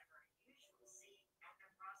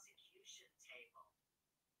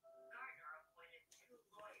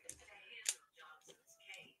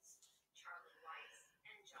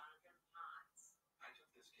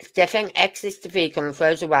 Stefan exits the vehicle and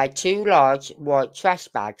throws away two large white trash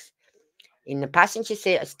bags. In the passenger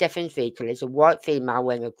seat of Stefan's vehicle is a white female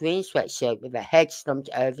wearing a green sweatshirt with her head slumped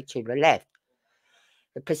over to the left.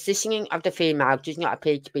 The positioning of the female does not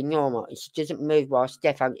appear to be normal, and she doesn't move while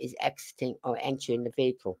Stefan is exiting or entering the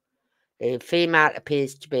vehicle. The female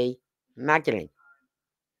appears to be Magdalene.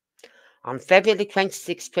 On February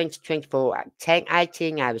 26, 2024, at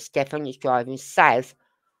 10:18 hours, Stefan is driving south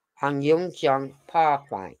on Young John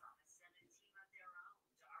Parkway.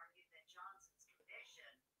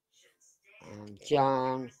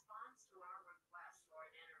 John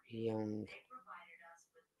Young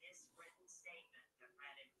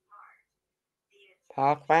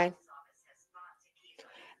Parkway,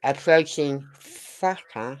 approaching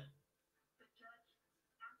Thacker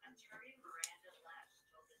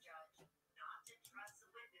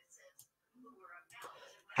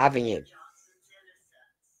Avenue.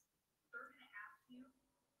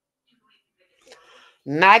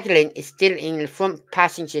 Magdalene is still in the front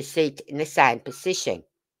passenger seat in the same position.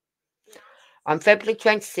 On February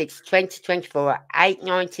 26, 2024, at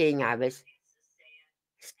 8:19 hours,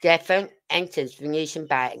 Stefan enters Venetian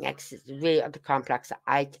Bay and exits the rear of the complex at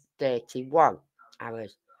 8:31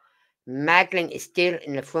 hours. Magdalene is still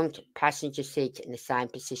in the front passenger seat in the same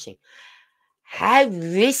position. How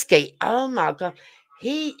risky! Oh my God.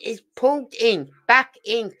 He is pulled back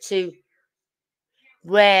into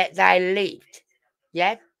where they lived.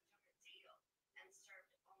 Yeah?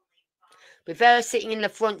 With her sitting in the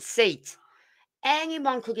front seat.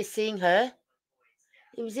 Anyone could have seen her.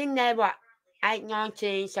 He was in there, what,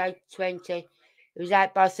 8:19, so 20. It was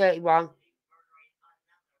out by 31.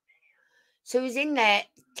 So he was in there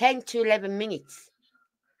 10 to 11 minutes.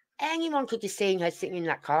 Anyone could have seen her sitting in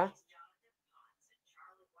that car.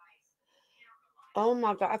 Oh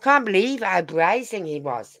my God, I can't believe how brazen he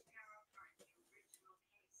was.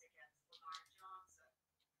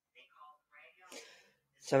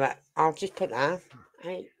 So I'll just put that.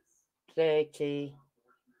 8:30,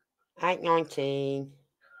 8:19,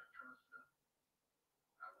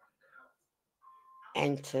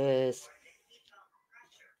 enters.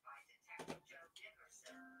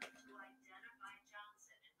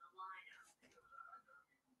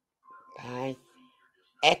 By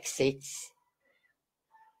exits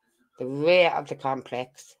the rear of the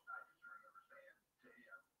complex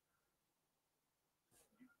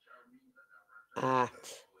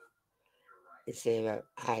at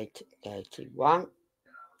 08:31.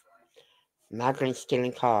 Madeline still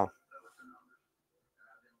in car.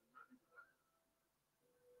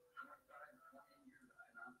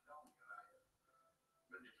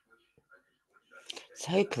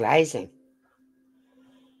 So crazy.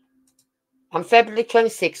 On February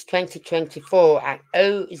 26, 2024 at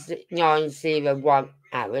 09:01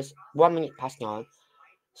 hours, 1 minute past 9,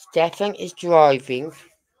 Stephen is driving.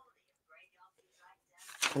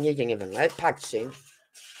 I'm using a notepad soon.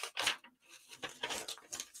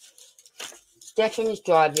 Stephen is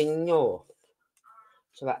driving north.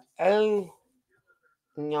 So at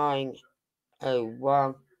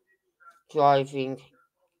 09:01, driving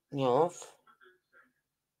north.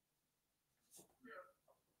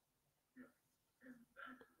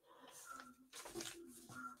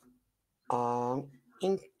 On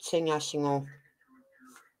International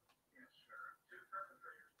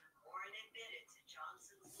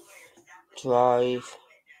Drive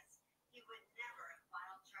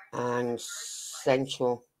and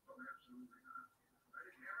Central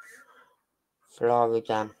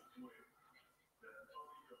Florida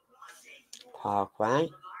Parkway.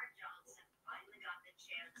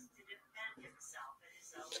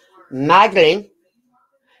 Madeline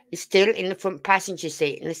is still in the front passenger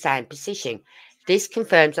seat in the same position. This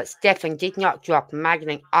confirms that Stephen did not drop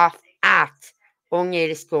Madeline off at or near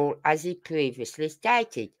the school as he previously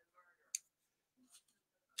stated.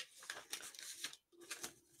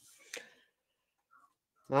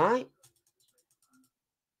 Right?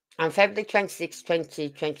 On February 26,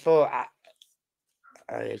 2024 at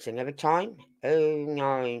it's another time,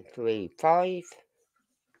 09:35.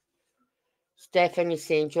 Stephen is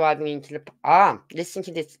seen driving into the listen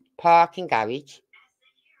to this parking garage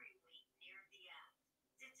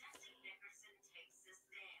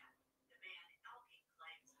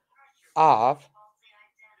of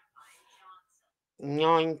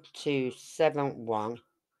 9271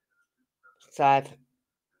 South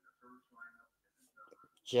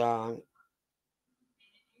John.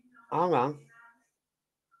 Hang on.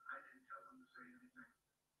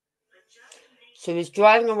 So he's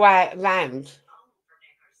driving away around.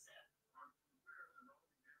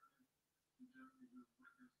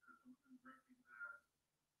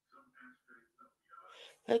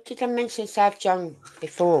 Did I mention South John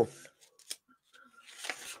before?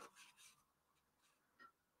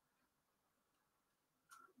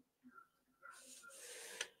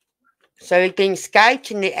 So he'd been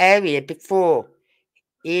scouting the area before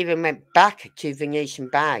he even went back to Venetian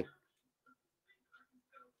Bay.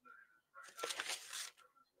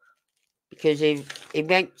 Because he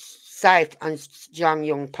went south on John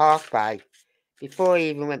Young Parkway before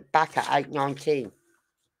he even went back at 8:19.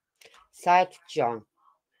 South John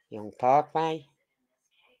Young Parkway.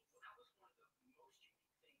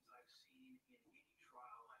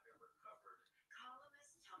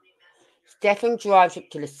 Stephen drives up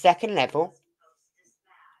to the second level.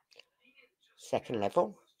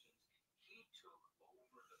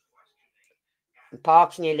 And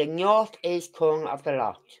parks near the northeast corner of the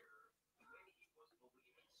lot.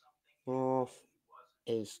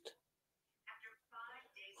 Northeast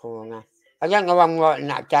corner. I don't know why I'm writing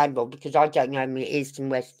that down, but because I don't know how many east and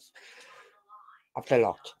west of the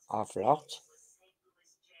lot.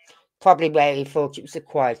 Probably where he thought it was the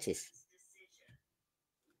quietest.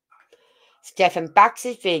 Stephen backs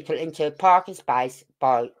his vehicle into a parking space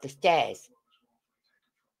by the stairs.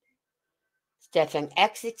 Stephen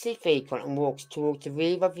exits his vehicle and walks towards the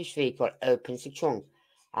rear of his vehicle, opens the trunk.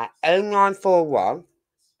 At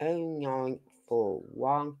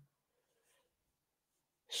 0941,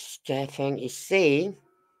 Stephen is seen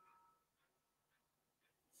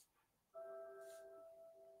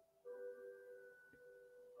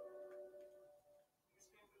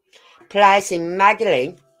placing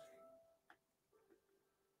Madeline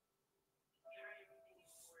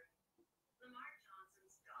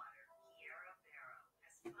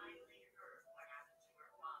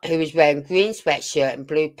who was wearing green sweatshirt and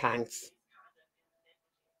blue pants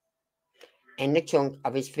in the trunk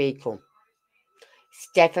of his vehicle.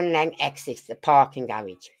 Stephen then exits the parking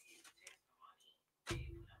garage.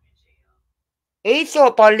 He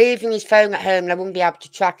thought by leaving his phone at home they wouldn't be able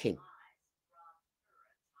to track him.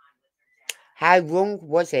 How wrong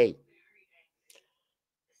was he?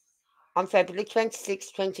 On February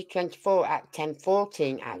 26, 2024 at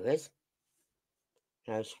 10:14 hours.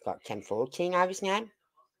 No, it's got 10:14 hours now.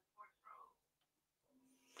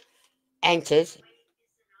 Enters.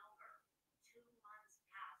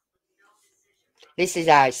 This is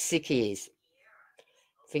how sick he is.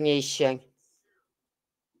 Venetian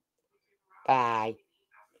Bay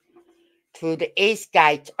through the east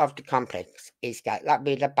gate of the complex. East gate, that'd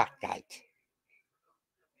be the back gate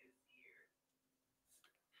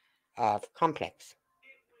of complex.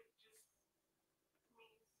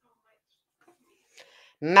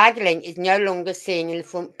 Madeline is no longer seen in the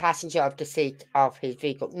front passenger of the seat of his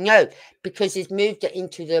vehicle. No, because he's moved it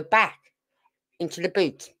into the back, into the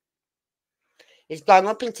boot. He's gone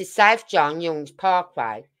up into South John Young's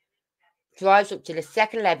Parkway, drives up to the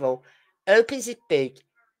second level, opens his boot,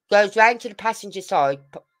 goes round to the passenger side,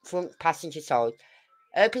 front passenger side,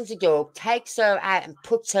 opens the door, takes her out and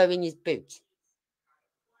puts her in his boot.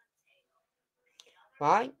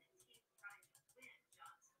 Right?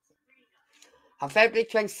 On February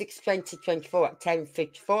 26, 2024 at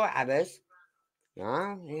 10:54 hours.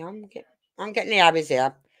 No, I'm getting the hours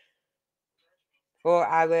here. 4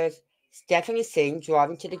 hours. Stephen is seen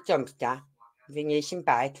driving to the dumpster, Venetian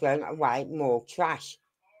Bay, throwing away more trash.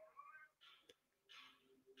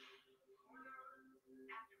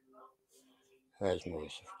 There's more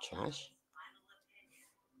trash.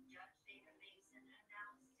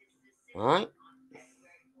 Right?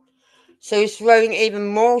 So he's throwing even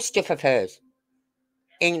more stuff of hers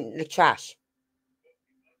in the trash.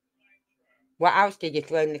 What else did you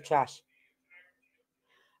throw in the trash?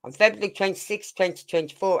 On February 26,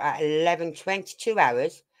 2024 at 11:22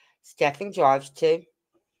 hours, Stephen drives to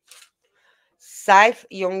South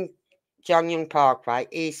John Young Parkway,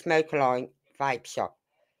 East Smoker Line Vape Shop.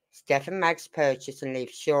 Stephen makes purchase and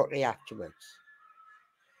leaves shortly afterwards.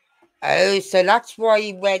 Oh, so that's why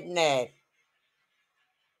he went there.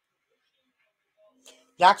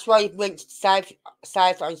 That's why he went to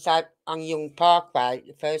South on Young Parkway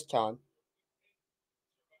the first time.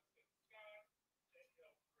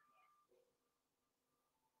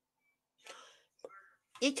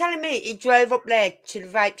 You telling me he drove up there to the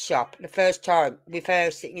vape shop the first time with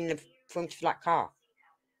her sitting in the front of that car?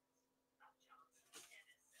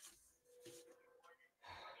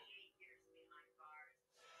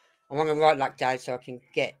 I want to write that down so I can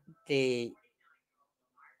get the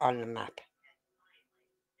on the map.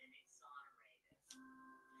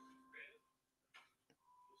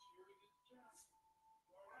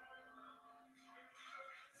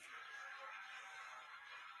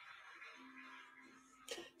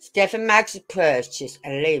 Stephen makes a purchase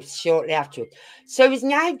and leaves shortly afterwards. So he's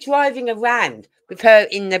now driving around with her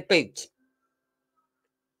in the boot.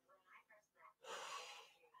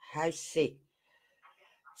 How sick.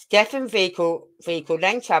 Stephen's vehicle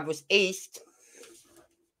then travels east,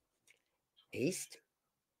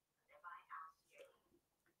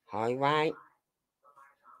 Highway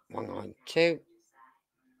 192,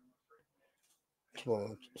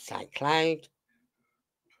 towards St. Cloud,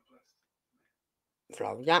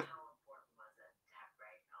 Florida.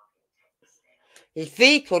 His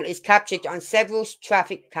vehicle is captured on several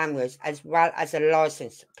traffic cameras as well as a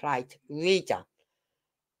license plate reader.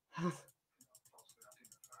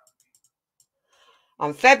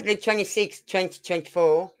 On February 26,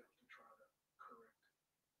 2024,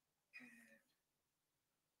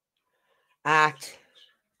 at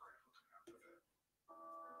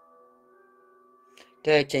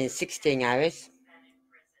 13:16 hours,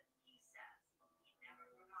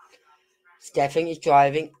 Stephen is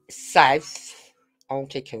driving south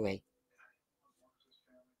Old Hickory.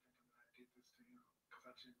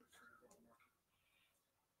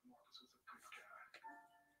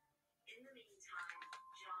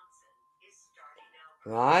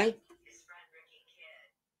 Right?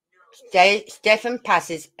 Stephen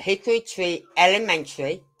passes Hickory Tree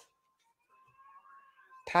Elementary.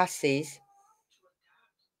 Passes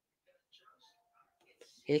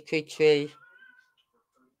Hickory Tree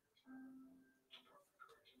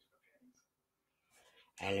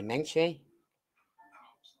Elementary.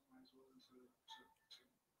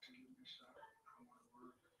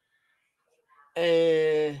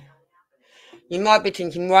 You might be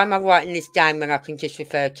thinking, why am I writing this down when I can just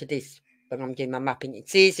refer to this when I'm doing my mapping?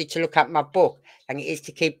 It's easy to look at my book than it is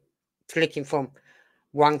to keep flicking from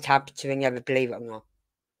one tab to another, believe it or not.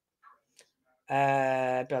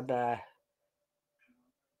 Blah, blah.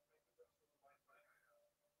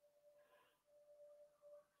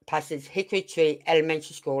 Passes Hickory Tree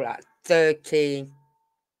Elementary School at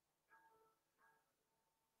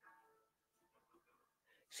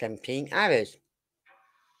 13:17 hours.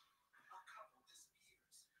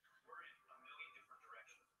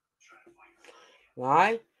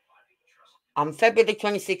 Right? On February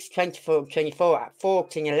 26, 2024 at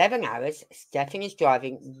 14:11 hours, Stephen is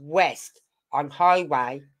driving west on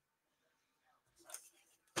Highway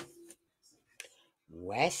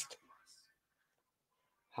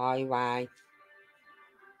Highway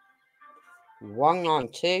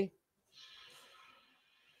 192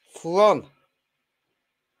 from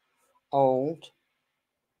Old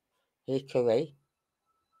Hickory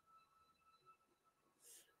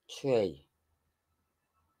Tree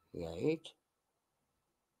Road.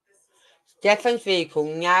 Stephen's vehicle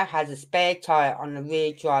now has a spare tyre on the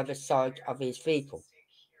rear driver's side of his vehicle.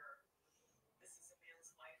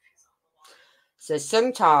 So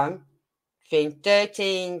sometime between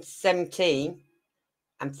 1317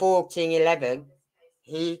 and 1411,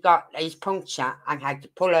 he got his puncture and had to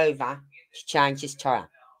pull over to change his tyre.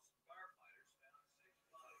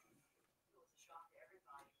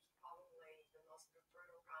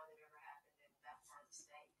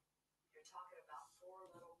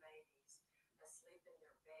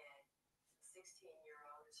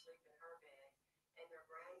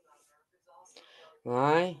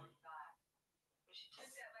 Right.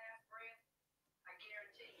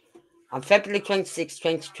 On February 26,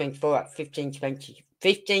 2024 at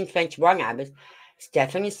 15:21 hours,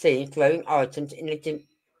 Stephen is seen throwing items in the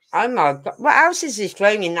oh my God, what else is he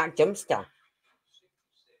throwing in that dumpster?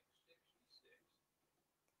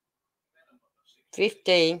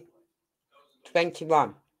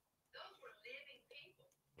 15:21.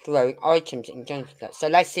 Throwing items in dumpster. So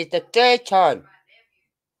this is the third time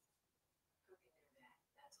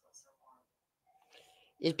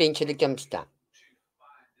he's been to the dumpster.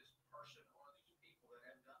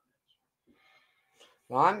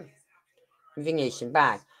 Right? Venetian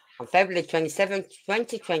bag. On February 27,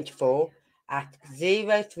 2024 at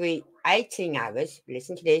 03:18 hours,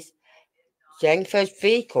 listen to this, Jennifer's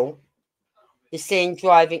vehicle is seen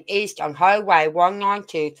driving east on Highway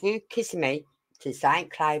 192 through Kissimmee to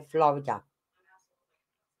St. Cloud, Florida.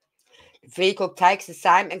 The vehicle takes the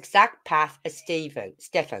same exact path as Stephen.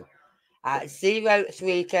 At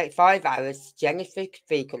 03:35 hours, Jennifer's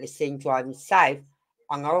vehicle is seen driving south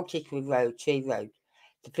on Old Hickory Road, Tree Road.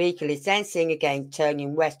 The vehicle is then seen again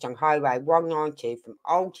turning west on Highway 192 from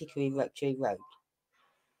Old Hickory Tree Road.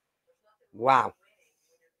 Wow.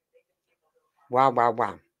 Wow, wow,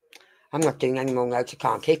 wow. I'm not doing any more notes. I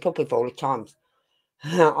can't keep up with all the times.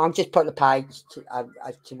 I'm just putting the page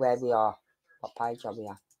as to where we are. What page are we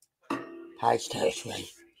at? Page 33.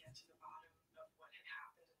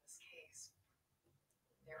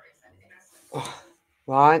 Oh,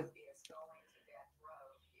 right.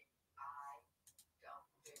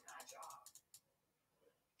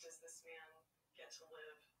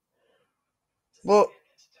 Well,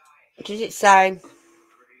 does it say?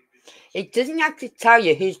 It doesn't actually tell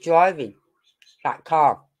you who's driving that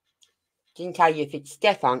car. It doesn't tell you if it's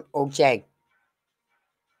Stefan or Jen.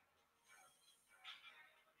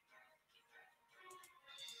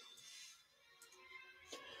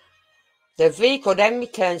 The vehicle then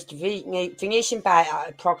returns to Venetian Bay at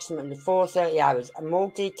approximately 4:30 hours. A more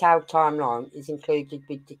detailed timeline is included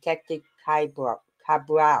with Detective Cabral's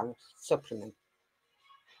supplement.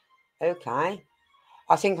 Okay,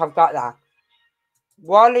 I think I've got that.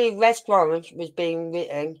 While the arrest warrant was being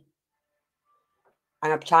written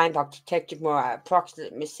and obtained by Detective Moore at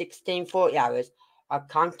approximately 16:40 hours, I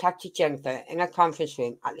contacted Jennifer in a conference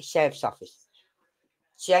room at the sheriff's office.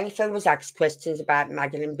 Jennifer was asked questions about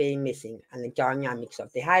Madeline being missing and the dynamics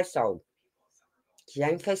of the household.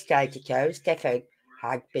 Jennifer stated her and Stephen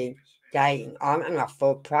had been dating on and off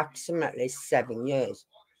for approximately 7 years.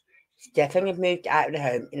 Stephen had moved out of the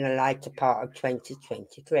home in the later part of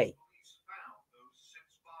 2023.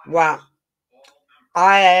 Well,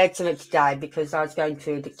 I heard something today because I was going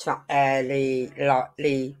through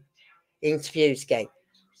the interviews again,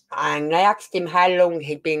 and they asked him how long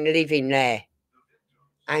he'd been living there,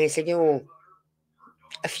 and he said, "Oh,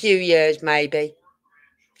 a few years, maybe.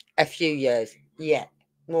 A few years, yeah,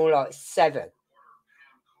 more like 7."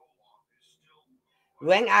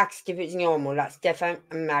 When asked if it's normal that Stefan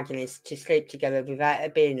and Madeline to sleep together without her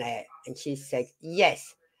being there, and she said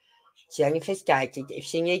yes. Jennifer stated if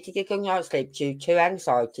she needed a good night's sleep due to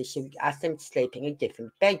anxiety, she would ask them to sleep in a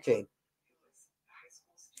different bedroom.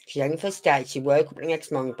 Jennifer stated she woke up the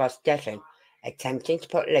next morning by Stefan attempting to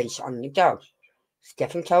put a leash on the dog.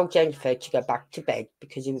 Stefan told Jennifer to go back to bed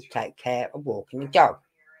because he would take care of walking the dog.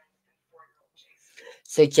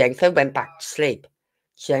 So Jennifer went back to sleep.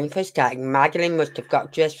 Jennifer stated Madeline must have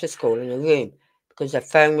got dressed for school in her room because her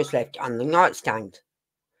phone was left on the nightstand.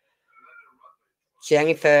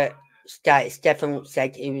 Jennifer stated Stefan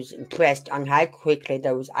said he was impressed on how quickly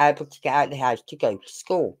they was able to get out of the house to go to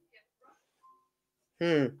school.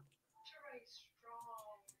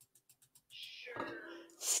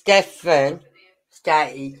 Stefan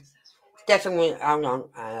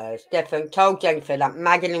told Jennifer that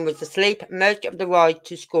Madeline was asleep most of the ride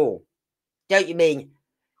to school. Don't you mean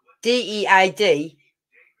DEAD?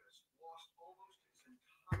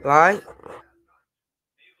 right?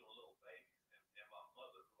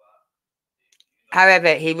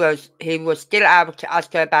 However, he was still able to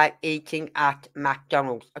ask her about eating at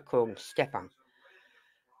McDonald's, according to Stefan.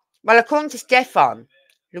 Well, according to Stefan,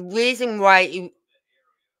 the reason why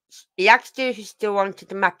he asked her if she still wanted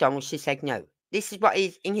the McDonald's, she said no. This is what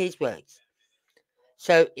he's in his words.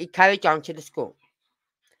 So he carried on to the school.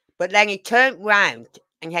 But then he turned round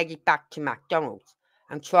and headed back to McDonald's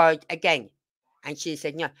and tried again. And she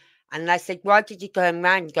said no. And I said, why did you turn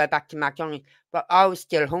round and go back to McDonald's? But I was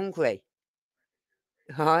still hungry.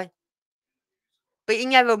 Right? But he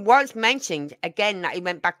never once mentioned again that he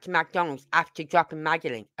went back to McDonald's after dropping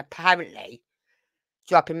Madeline. Apparently,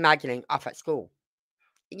 dropping Madeline off at school.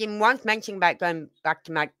 He didn't once mention about going back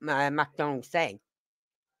to McDonald's thing.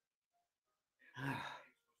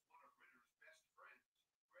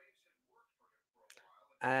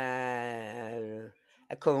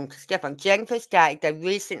 According to Stefan, Jennifer stated they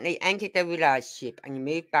recently ended their relationship and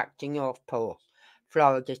moved back to Northport,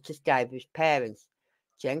 Florida to stay with his parents.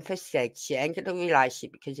 Jennifer said she ended the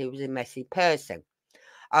relationship because he was a messy person.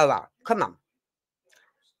 Oh, well, come on.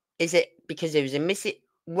 Is it because he was a messy...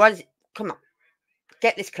 Come on.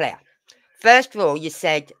 Get this clear. First of all, you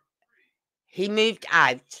said he moved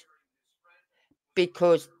out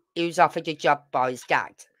because he was offered a job by his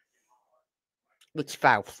dad, which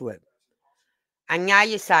fell through. And now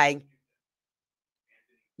you're saying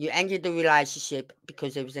you ended the relationship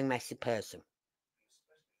because he was a messy person.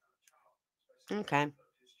 Okay.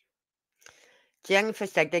 Jennifer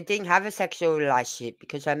said they didn't have a sexual relationship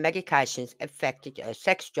because her medications affected her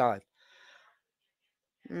sex drive.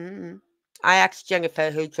 I asked Jennifer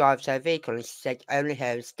who drives her vehicle and she said only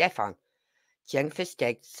her and Stefan. Jennifer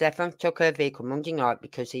said Stefan took her vehicle Monday night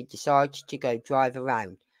because he decided to go drive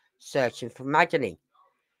around searching for Madeline.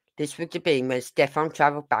 This would have been when Stefan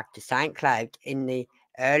travelled back to St. Cloud in the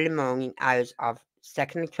early morning hours of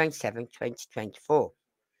 2nd 27, 2024.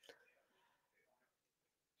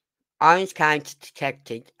 Orange County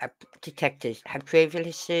detectives had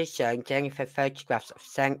previously shown Jennifer photographs of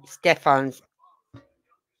Stefan's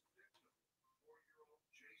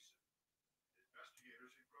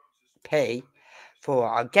P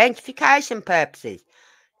for identification purposes.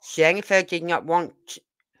 Jennifer did not want to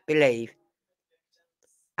believe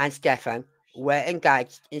and Stefan were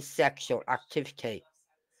engaged in sexual activity.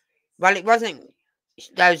 Well, it wasn't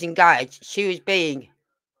those engaged. She'd been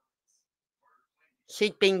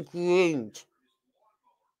groomed.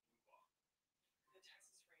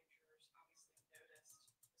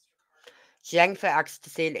 Jennifer asked to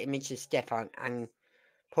see the image of Stefan and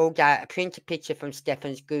pulled out a printed picture from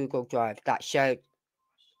Stefan's Google Drive that showed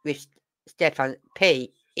with Stefan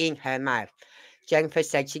P in her mouth. Jennifer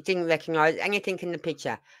said she didn't recognise anything in the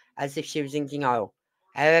picture, as if she was in denial.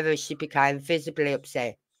 However, she became visibly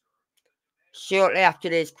upset. Shortly after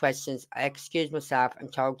these questions, I excused myself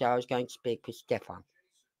and told her I was going to speak with Stefan.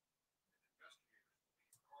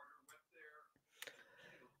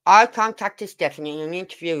 I contacted Stefan in an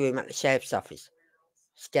interview room at the sheriff's office.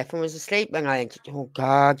 Stefan was asleep when I entered. Oh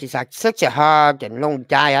God, he's had such a hard and long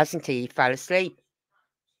day, hasn't he? He fell asleep.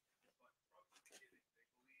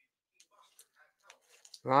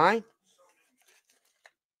 Right?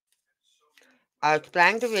 I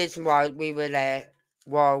explained the reason why we were there,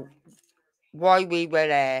 why we were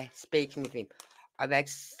there speaking with him. I read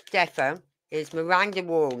Stefan his Miranda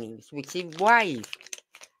warnings, which he waived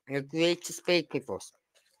and agreed to speak with us.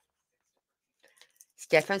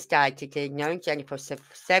 Stefan stated he had known Jennifer for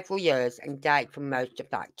several years and dated for most of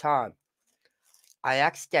that time. I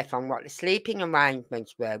asked Stefan what the sleeping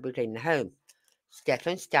arrangements were within the home.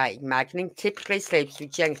 Stefan stated Madeline typically sleeps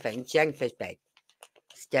with Jennifer in Jennifer's bed.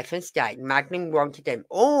 Stefan stated Madeline wanted them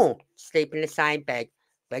all to sleep in the same bed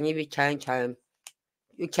when he returned from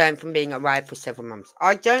being away for several months.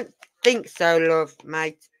 I don't think so, love,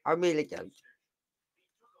 mate. I really don't.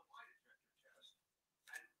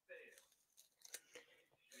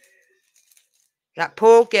 That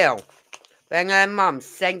poor girl, when her mum's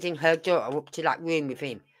sending her daughter up to that room with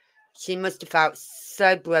him, she must have felt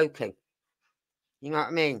so broken. You know what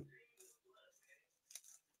I mean?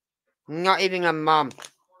 Not even her mum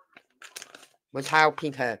was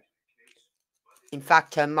helping her. In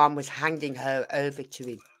fact, her mum was handing her over to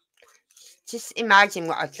him. Just imagine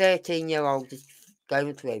what a 13-year-old is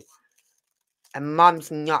going through. And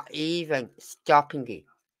mum's not even stopping it.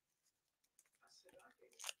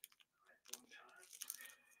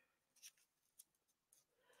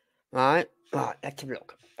 Right, let's have a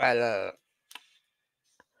look.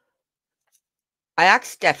 I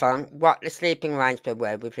asked Stefan what the sleeping arrangements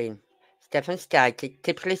were with him. Stefan stated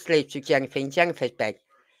typically sleeps with Jennifer in Jennifer's bed.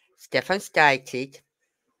 Stefan stated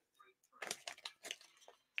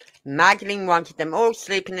Magdalene wanted them all to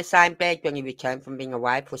sleep in the same bed when he returned from being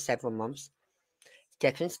away for several months.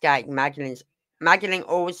 Stephen stated Magdalene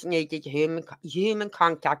always needed human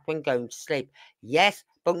contact when going to sleep. Yes,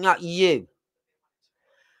 but not you.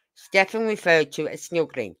 Stephen referred to it as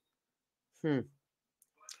snuggling. I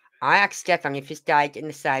asked Stephen if he stayed in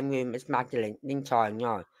the same room as Magdalene the entire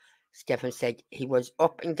night. Stephen said he was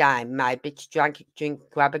up and down, maybe to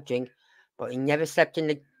grab a drink, but he never slept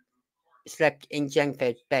in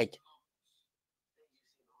Jennifer's bed.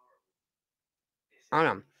 Hold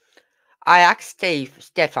on. I asked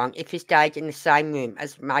Stefan if he stayed in the same room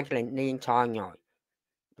as Magdalene the entire night.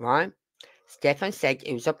 Right? Stefan said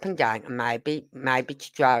he was up and down and maybe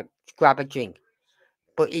to grab a drink,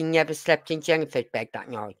 but he never slept in Jennifer's bed that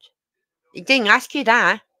night. He didn't ask you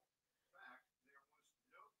that.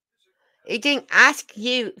 He didn't ask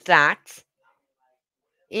you that.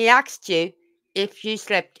 He asked you if you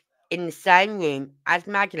slept in the same room as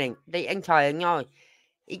Magdalene the entire night.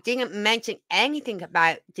 He didn't mention anything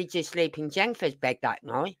about did you sleep in Jennifer's bed that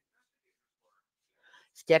night.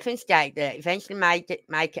 Stephen stated that eventually make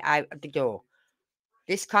it out of the door.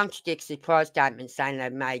 This contradicts his prior statement saying they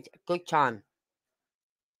made a good time.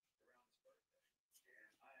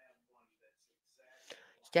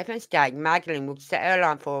 Stephen stated Magdalene would set her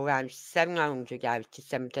alarm for around 700 hours to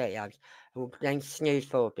 7:30 hours and would then snooze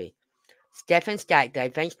for a bit. Stephen stated they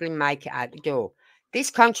eventually make it out the door. This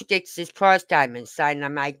contradicts his prior statement saying they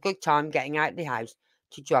made good time getting out of the house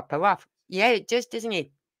to drop her off. Yeah, it does, doesn't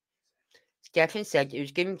it? Stephen said he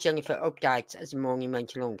was giving Jennifer updates as the morning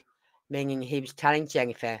went along, meaning he was telling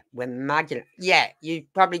Jennifer when Magdalene... Yeah, you're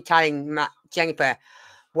probably telling Jennifer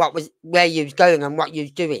where you was going and what you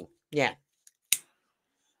was doing. Yeah.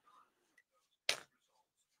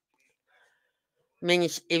 Meaning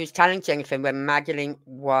he was telling Jennifer when Magdalene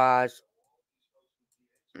was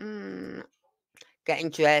getting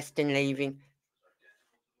dressed and leaving.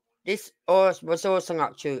 This was also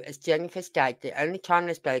not true, as Jennifer stated the only time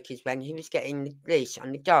they spoke is when he was getting the leash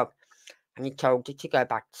on the dog and he told her to go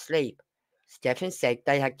back to sleep. Stephen said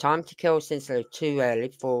they had time to kill since they were too early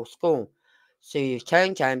for school, so he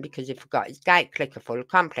returned home because he forgot his gate clicker for the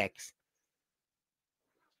complex.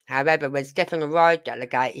 However, when Stephen arrived at the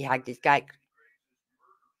gate, he had his gate...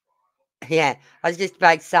 Yeah, I was just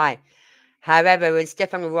about to say. However, when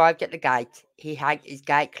Stephen arrived at the gate, he had his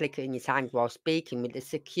gate clicker in his hand while speaking with the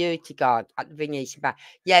security guard at the Venetian Bar.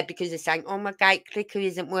 Yeah, because they're saying, oh, my gate clicker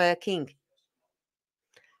isn't working.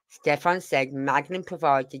 Stefan said Magdalene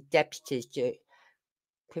provided deputies to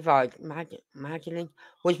provide. Magdalene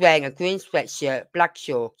was wearing a green sweatshirt, black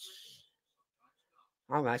shorts.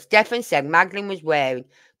 All right. Stefan said Magdalene was wearing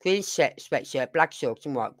green sweatshirt, black shorts,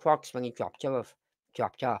 and white Crocs when he dropped off.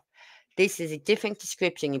 This is a different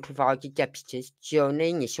description he provided deputies during the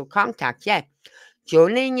initial contact. Yeah,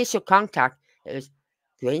 during the initial contact, it was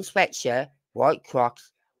green sweatshirt, white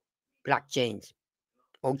Crocs, black jeans,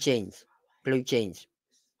 or jeans, blue jeans.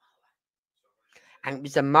 And it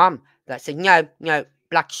was a mum that said, no,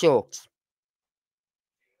 black shorts.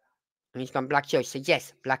 And he's gone, black shorts. He said,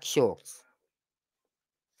 yes, black shorts.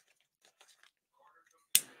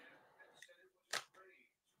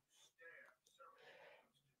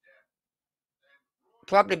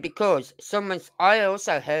 Probably because I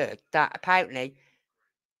also heard that apparently,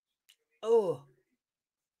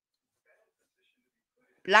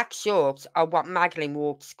 black shorts are what Magdalene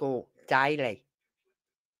wore to school daily.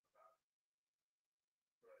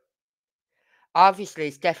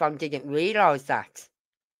 Obviously, Stefan didn't realise that.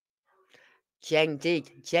 Jen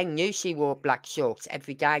did. Jen knew she wore black shorts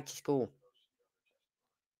every day to school.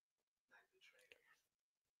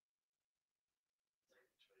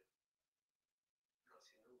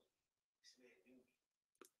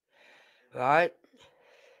 Right?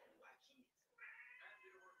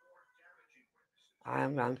 I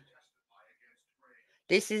am wrong.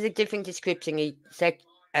 This is a different description he said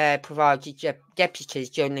provided deputies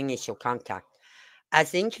during the initial contact.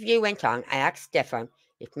 As the interview went on, I asked Stefan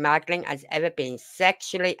if Magdalene has ever been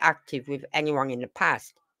sexually active with anyone in the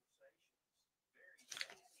past.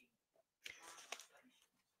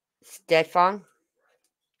 Stefan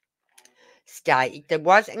stated there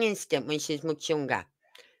was an incident when she was much younger.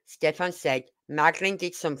 Stefan said Magdalene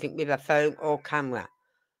did something with a phone or camera,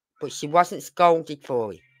 but she wasn't scolded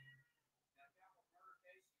for it.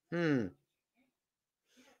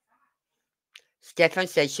 Stefan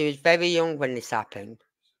said she was very young when this happened.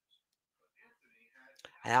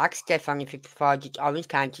 I asked Stefan if he provided Orange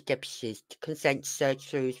County deputies to consent to search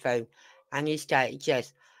through his phone, and he stated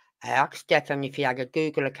yes. I asked Stefan if he had a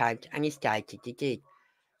Google account, and he stated he did.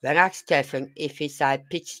 When I asked Stefan if he saved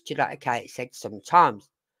pictures to that account, he said sometimes.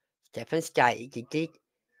 Stefan stated he did.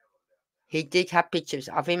 He did have pictures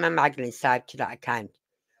of him and Magdalene saved to that account.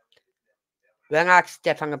 When I asked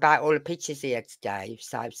Stephen about all the pictures he had saved,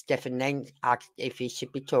 Stephen then asked if he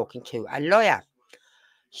should be talking to a lawyer.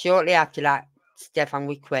 Shortly after that, Stephen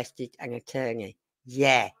requested an attorney.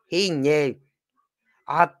 Yeah, he knew.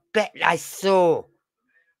 I bet they saw.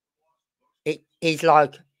 He's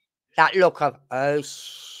like that look of, oh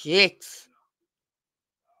shit.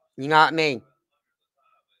 You know what I mean?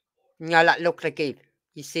 You know that look they give.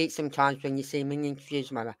 You see it sometimes when you see them in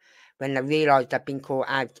interviews, mother, when they realise they've been caught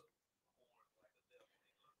out.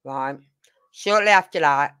 Right. Shortly after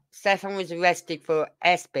that, Stephen was arrested for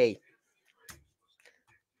SB.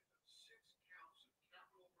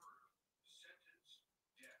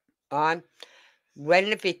 Right. When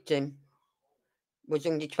the victim was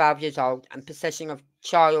only 12 years old and possession of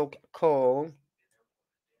child porn,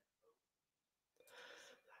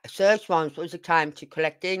 a search warrant was obtained to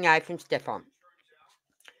collect DNA from Stephen.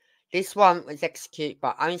 This warrant was executed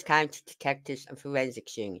by Orange County detectives and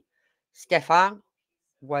forensics unit. Stephen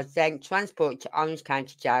was then transported to Orange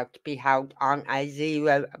County Jail to be held on a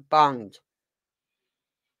zero bond.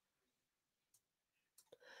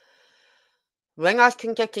 When I was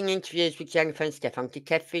conducting interviews with Jennifer and Stephen,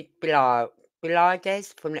 Detective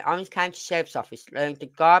Bilardes from the Orange County Sheriff's Office learned the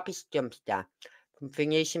garbage dumpster from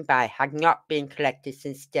Venetian Bay had not been collected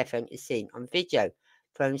since Stephen is seen on video,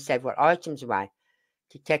 throwing several items away.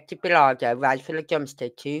 Detective Bilardo arranged for the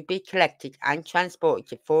dumpster to be collected and transported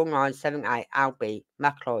to 4978 Albee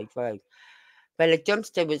McLeod Road, where the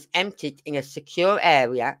dumpster was emptied in a secure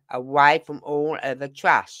area away from all other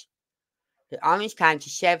trash. The Orange County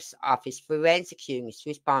Sheriff's Office forensic units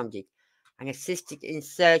responded and assisted in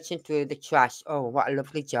searching through the trash. Oh, what a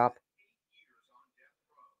lovely job.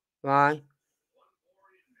 Right.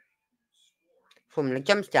 From the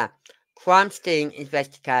dumpster, crime scene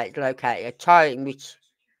investigators located a tire which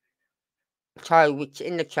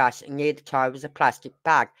in the trash, and near the tire was a plastic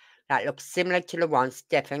bag that looked similar to the one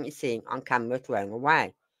Stephen is seen on camera thrown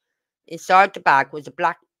away. Inside the bag was a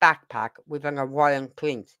black backpack with an Hawaiian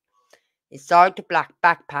print. Inside the black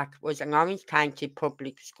backpack was an Orange County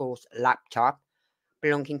Public Schools laptop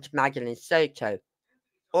belonging to Magdalene Soto.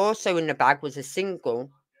 Also in the bag was a single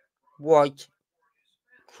white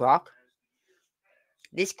crock.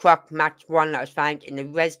 This crock matched one that was found in the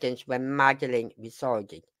residence where Magdalene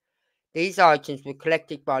resided. These items were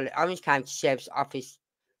collected by the Orange County Sheriff's Office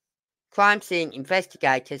crime scene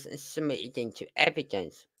investigators and submitted into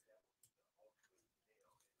evidence.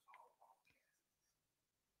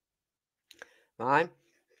 Right?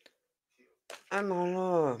 Oh my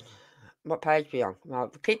lord. What page are we on? Right,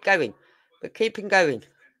 we'll keep going. We're keeping going.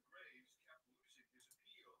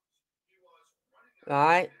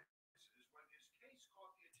 Right?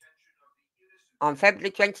 On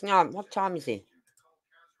February 29th, what time is it?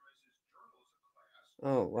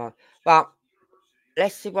 Oh, well. Well,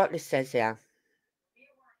 let's see what this says here.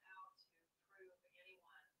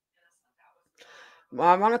 Well,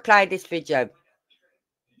 I want to play this video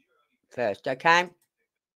first, okay?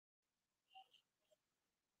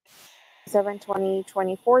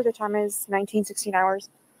 7/20/24. The time is 19:16 hours.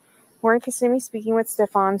 We're in Kissimmee speaking with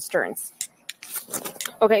stephensterns.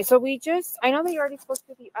 Okay, so I know that you already spoke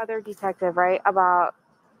to the other detective, right, about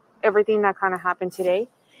everything that kind of happened today.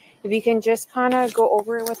 If you can just kind of go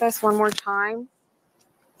over it with us one more time,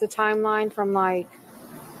 the timeline from like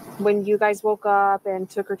when you guys woke up and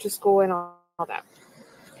took her to school and all that.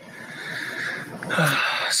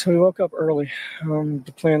 So we woke up early.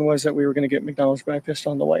 The plan was that we were going to get McDonald's breakfast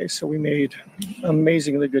on the way, so we made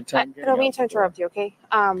amazingly good time. I don't mean to interrupt you, okay?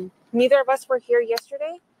 Neither of us were here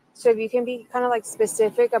yesterday, so if you can be kind of like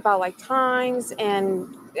specific about like times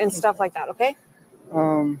and stuff like that, okay?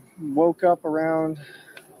 Woke up around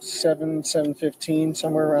 7:15,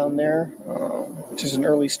 somewhere around there, which is an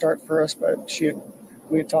early start for us, but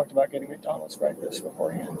we had talked about getting McDonald's breakfast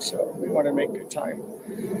beforehand, so we wanted to make good time.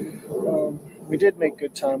 We did make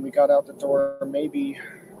good time. We got out the door maybe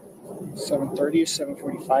 7:30,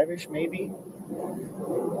 7:45-ish maybe.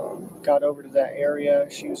 Got over to that area.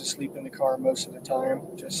 She was asleep in the car most of the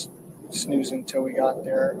time, just snoozing until we got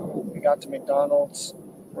there. We got to McDonald's.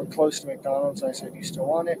 We're close to McDonald's. I said, "You still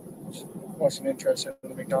want it?" She wasn't interested in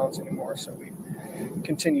the McDonald's anymore, so we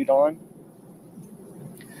continued on.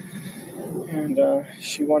 And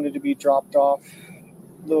she wanted to be dropped off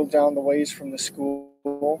a little down the ways from the school.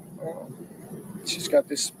 She's got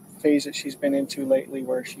this phase that she's been into lately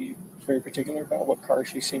where she's very particular about what car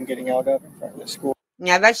she's seen getting out of in front of the school.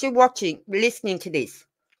 Now, as you're listening to this,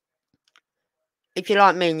 if you're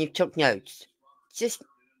like me and you took notes, just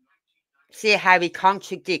see how he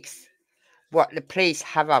contradicts what the police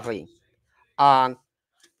have of him on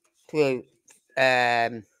through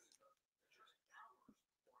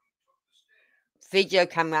video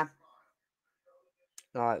camera,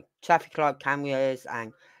 like traffic light cameras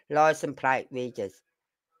and license plate readers.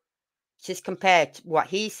 Just compare what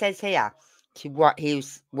he says here to what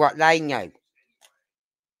they know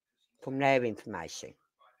from their information.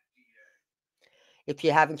 If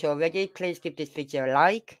you haven't already, please give this video a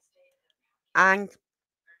like and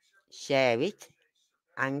share it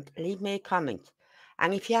and leave me a comment.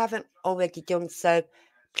 And if you haven't already done so,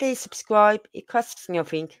 please subscribe. It costs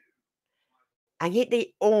nothing. And hit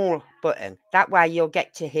the all button. That way you'll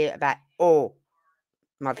get to hear about all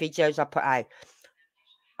my videos I put out.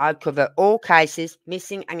 I cover all cases,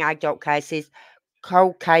 missing and adult cases,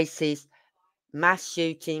 cold cases, mass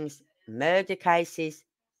shootings, murder cases,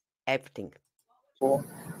 everything. Cool.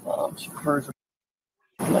 My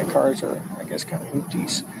cars are, I guess, kind of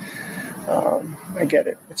hoopties. I get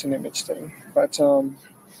it. It's an image thing. But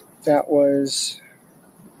that was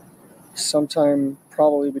sometime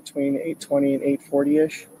probably between 8:20 and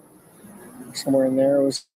 8:40-ish. Somewhere in there. It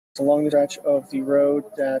was along the stretch of the road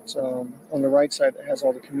that on the right side that has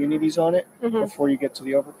all the communities on it. Before you get to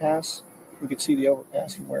the overpass. You could see the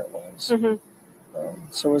overpass from where it was.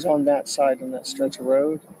 So it was on that side, on that stretch of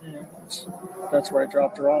road. And that's where I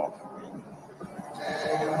dropped her off.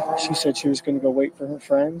 She said she was going to go wait for her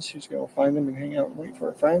friends. She was going to find them and hang out and wait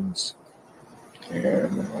for her friends.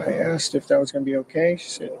 And I asked if that was going to be okay. She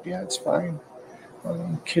said, yeah, it's fine.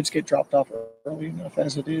 Kids get dropped off early enough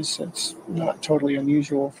as it is. It's not totally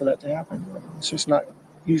unusual for that to happen. It's just not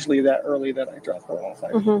usually that early that I drop her off.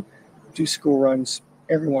 I do school runs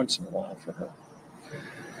every once in a while for her.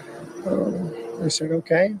 I said,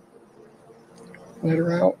 okay. Let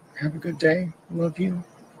her out. Have a good day. Love you.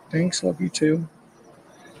 Thanks. Love you too.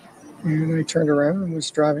 And I turned around and was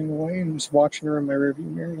driving away and was watching her in my rearview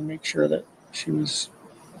mirror to make sure that she was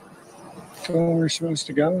going where she was supposed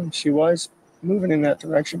to go. And she was moving in that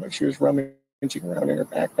direction, but she was rummaging around in her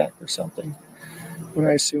backpack or something. What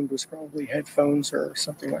I assumed was probably headphones or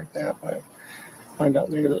something like that. But I find out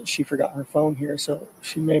later that she forgot her phone here, so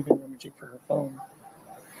she may have been rummaging for her phone.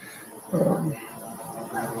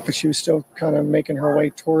 But she was still kind of making her way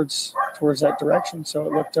towards that direction, so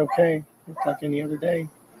it looked okay. It looked like any other day.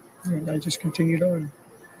 And I just continued on.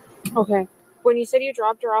 Okay. When you said you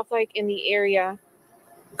dropped her off, like, in the area,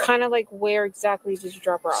 kind of like where exactly did you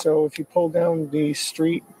drop her off? So if you pull down the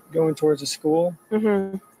street going towards the school,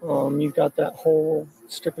 you've got that whole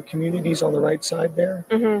strip of communities on the right side there.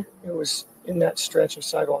 It was in that stretch of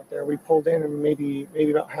sidewalk there. We pulled in and maybe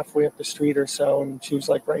about halfway up the street or so, and she was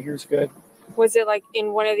like, right here's good. Was it like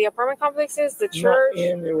in one of the apartment complexes, the church? Not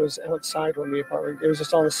in, it was outside one of the apartment. It was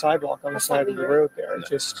just on the sidewalk on the side of the road there.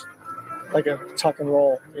 Just like a tuck and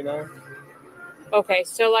roll, you know? Okay,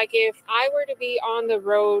 so like if I were to be on the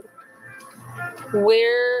road,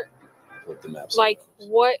 where, like,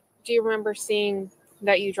 what do you remember seeing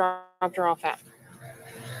that you dropped her off at?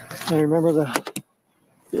 I remember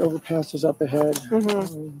the overpass was up ahead.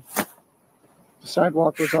 The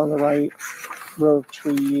sidewalk was on the right, row of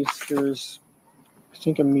trees. There's, I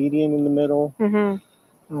think, a median in the middle. And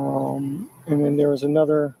then there was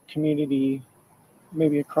another community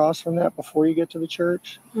maybe across from that before you get to the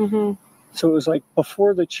church. So it was like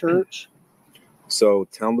before the church. So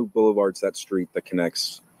Town Loop Boulevard's that street that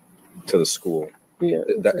connects to the school. Yeah.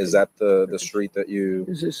 Is that the street that you...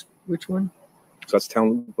 Is this, which one? So that's Town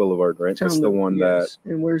Loop Boulevard, right? That's the one that...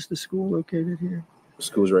 And where's the school located here? The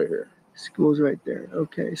school's right here. School's right there.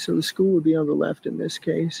 Okay, so the school would be on the left in this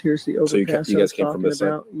case. Here's the overpass. So you guys came from this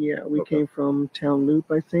side? Yeah, we came from Town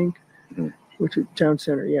Loop, I think, which is Town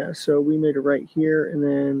Center. Yeah, so we made a right here and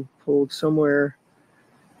then pulled somewhere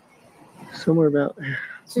about.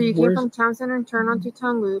 So you came from Town Center and turned onto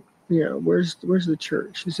Town Loop. Yeah, where's the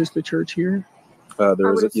church? Is this the church here?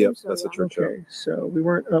 There is that's the church. Okay, so we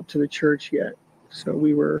weren't up to the church yet, so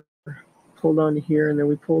we were pulled onto here, and then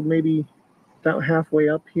we pulled maybe about halfway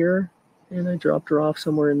up here. And I dropped her off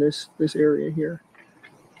somewhere in this area here.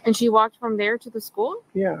 And she walked from there to the school?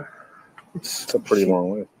 Yeah. It's a pretty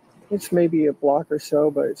long way. It's maybe a block or so,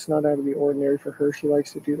 but it's not out of the ordinary for her. She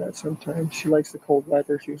likes to do that sometimes. She likes the cold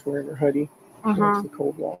weather. She was wearing her hoodie. She likes the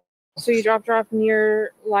cold walk. So you dropped her off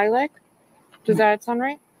near Lilac? Does that sound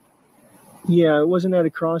right? Yeah, it wasn't at a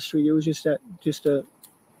cross street. It was just a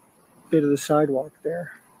bit of the sidewalk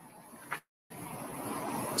there.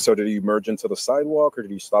 So did you merge into the sidewalk, or did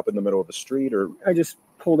you stop in the middle of the street, or? I just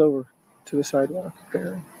pulled over to the sidewalk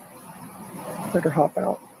there. Let her hop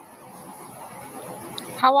out.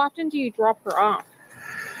 How often do you drop her off?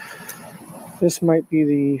 This might be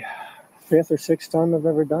the 5th or 6th time I've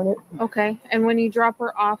ever done it. Okay. And when you drop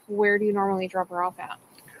her off, where do you normally drop her off at?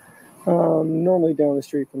 Normally down the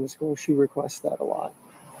street from the school. She requests that a lot.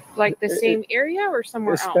 Like the same area or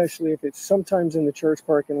somewhere else? Especially if it's sometimes in the church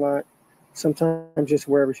parking lot, sometimes just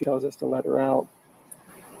wherever she tells us to let her out.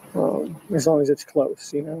 As long as it's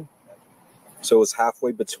close, you know. So it's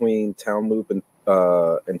halfway between Town Loop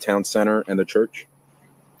and Town Center and the church?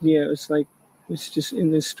 Yeah, it's just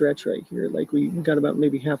in this stretch right here. Like we got about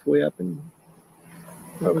maybe halfway up and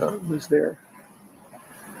was there.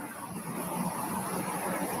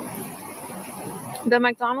 The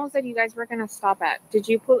McDonald's that you guys were going to stop at, did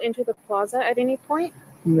you pull into the plaza at any point?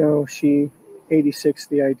 No, she 86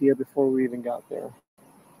 the idea before we even got there.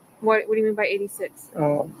 What do you mean by 86?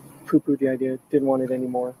 Poo-pooed the idea. Didn't want it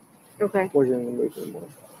anymore. Okay. Wasn't in the mood anymore.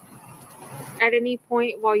 At any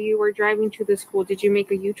point while you were driving to the school, did you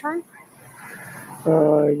make a U-turn?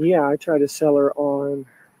 Yeah, I tried to sell her on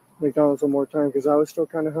McDonald's one more time because I was still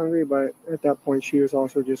kind of hungry, but at that point she was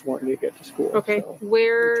also just wanting to get to school. Okay. So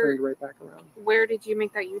Where we turned right back around. Where did you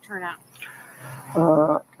make that U-turn at?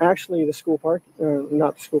 Actually, the school park,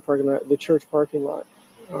 not the school parking lot, the church parking lot.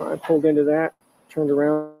 I pulled into that, turned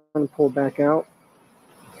around, and pulled back out.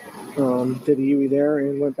 Did a UE there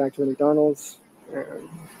and went back to the McDonald's. And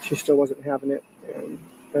she still wasn't having it, and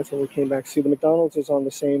that's when we came back. See, the McDonald's is on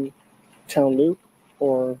the same Town Loop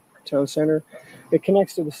or Town Center. It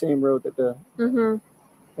connects to the same road that the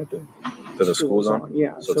school's on.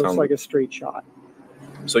 Yeah, so it's like a straight shot.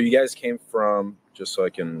 So you guys came from, just so I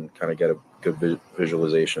can kind of get a good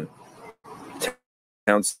visualization,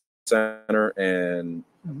 Town Center, and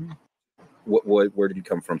where did you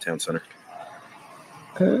come from? Town Center.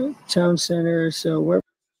 Town Center. So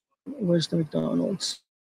where's the McDonald's?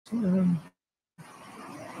 I'm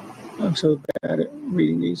so bad at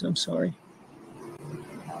reading these. I'm sorry.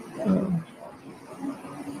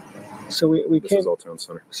 So we this came. is all Town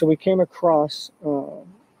Center. So we came across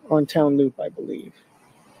on Town Loop, I believe.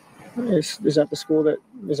 Is that the school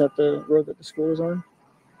is that the road that the school is on?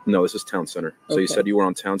 No, this is Town Center. So you said you were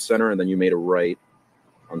on Town Center, and then you made a right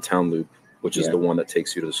on Town Loop, which is the one that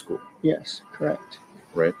takes you to the school. Yes, correct.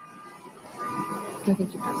 Right. I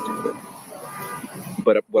think you passed it.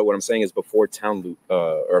 But what I'm saying is, before Town Loop,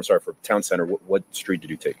 for Town Center, what street did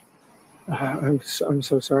you take? I'm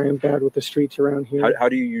so sorry. I'm bad with the streets around here. How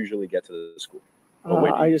do you usually get to the school?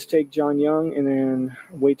 I just take John Young and then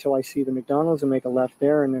wait till I see the McDonald's and make a left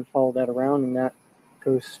there, and then follow that around, and that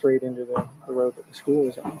goes straight into the road that the school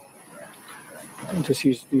is on. I just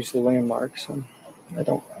use the landmarks, and I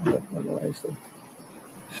don't memorize the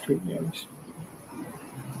street names.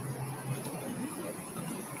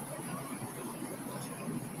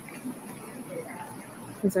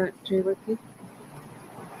 Is that JYP?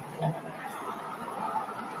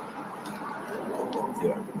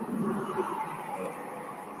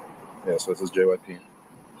 Yeah, so this is JYP.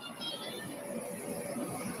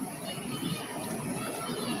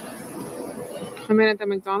 I mean, at the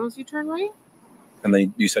McDonald's you turn right? And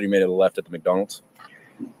then you said you made a left at the McDonald's?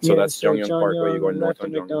 So that's John Young Parkway, you're going north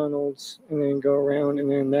on John McDonald's, and then go around,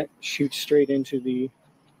 and then that shoots straight into the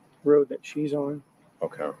road that she's on.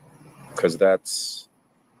 Okay. Because that's...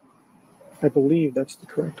 I believe that's the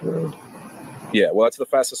correct road. Yeah, well, that's the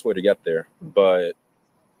fastest way to get there, but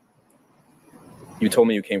you told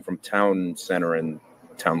me you came from Town Center and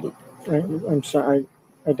Town Loop. I'm sorry,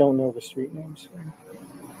 I don't know the street names.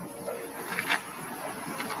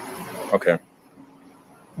 Okay.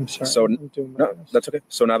 I'm sorry. So no, that's okay.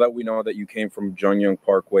 So now that we know that you came from John Young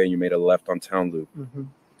Parkway and you made a left on Town Loop,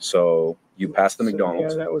 so you passed the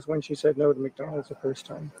McDonald's. Yeah, that was when she said no to McDonald's the first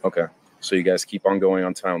time. Okay. So you guys keep on going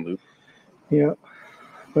on Town Loop. Yeah.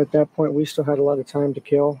 But at that point, we still had a lot of time to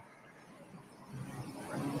kill.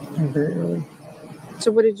 Very early.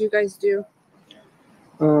 So what did you guys do?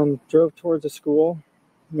 Drove towards the school,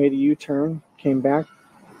 made a U-turn, came back,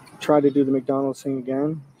 tried to do the McDonald's thing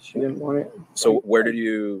again. She didn't want it. So where did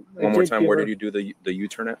you do the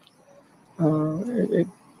U-turn at? It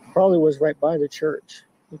probably was right by the church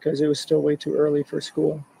because it was still way too early for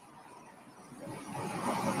school.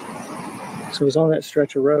 So it was on that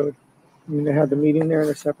stretch of road. I mean, they had the meeting there in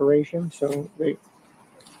the separation, so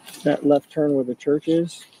that left turn where the church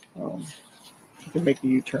is, you can make the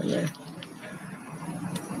U-turn there.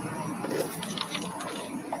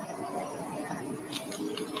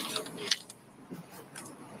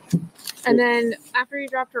 And then after you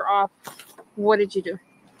dropped her off, what did you do?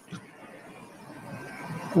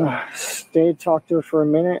 Stayed, talked to her for a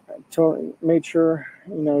minute, made sure,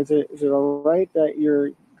 is it all right that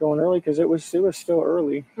you're going early? Because it was still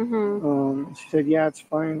early. She said, yeah, it's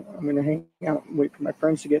fine. I'm going to hang out and wait for my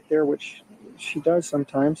friends to get there, which she does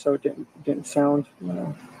sometimes, so it didn't sound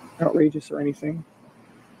outrageous or anything.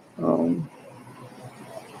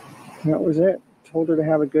 And that was it. Told her to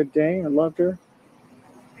have a good day. I loved her.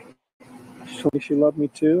 She told me she loved me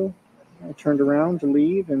too. I turned around to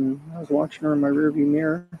leave, and I was watching her in my rearview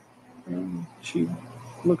mirror. And she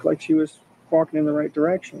looked like she was walking in the right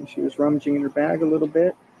direction. She was rummaging in her bag a little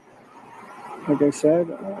bit, like I said,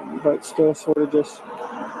 but still sort of just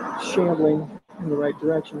shambling in the right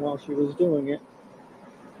direction while she was doing it.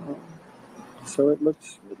 So it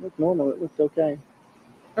looked normal. It looked okay.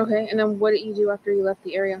 Okay, and then what did you do after you left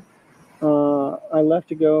the area? I left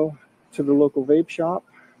to go to the local vape shop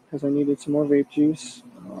because I needed some more vape juice.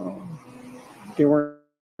 They weren't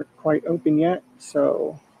quite open yet,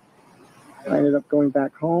 so I ended up going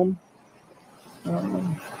back home.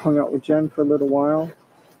 Hung out with Jen for a little while.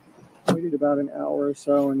 Waited about an hour or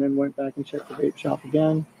so, and then went back and checked the vape shop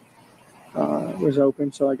again. It was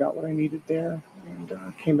open, so I got what I needed there,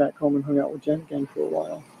 and came back home and hung out with Jen again for a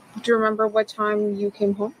while. Do you remember what time you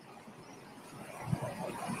came home?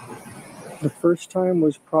 The first time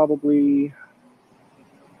was probably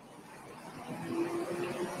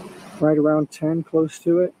right around 10, close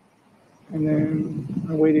to it. And then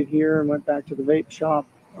I waited here and went back to the vape shop.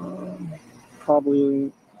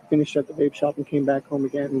 Probably finished at the vape shop and came back home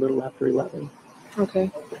again a little after 11. Okay.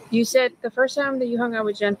 You said the first time that you hung out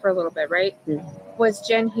with Jen for a little bit, right? Yeah. Was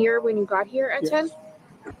Jen here when you got here at 10?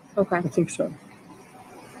 Okay. I think so.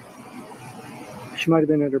 She might have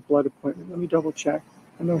been at her blood appointment. Let me double check.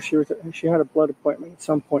 I know she had a blood appointment at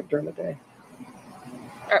some point during the day.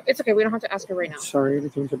 It's okay. We don't have to ask her right now. Sorry,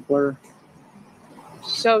 everything's a blur.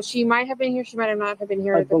 So she might have been here. She might not have been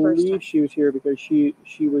here I the first time. believe she was here because she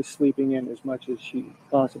was sleeping in as much as she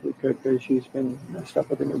possibly could because she's been messed up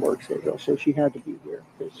with a new work schedule. So she had to be here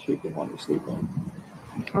because she didn't want to sleep in.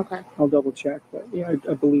 Okay. I'll double check, but yeah,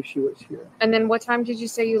 I believe she was here. And then what time did you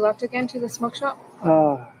say you left again to the smoke shop?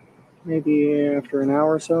 Maybe after an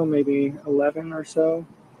hour or so, maybe 11 or so.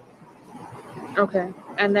 Okay.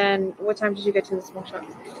 And then what time did you get to the smoke shop?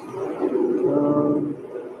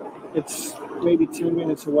 It's maybe 10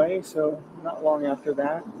 minutes away, so not long after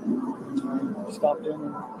that. I stopped in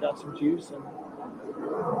and got some juice. And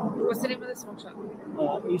What's the name of the smoke shop?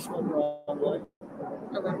 Eastman Broadway.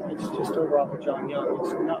 Okay. It's just over off of John Young.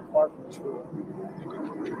 It's not far from the school.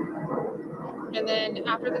 And then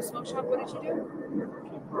after the smoke shop, what did you do?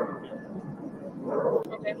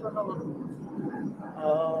 Okay, for how long?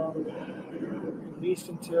 At least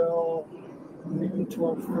until maybe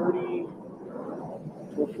 12:30,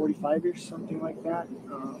 12:45ish, something like that.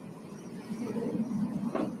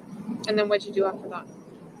 And then what'd you do after that?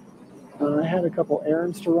 I had a couple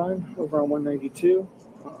errands to run over on 192.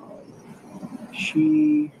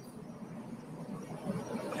 She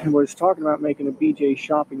was talking about making a BJ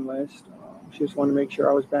shopping list. She just wanted to make sure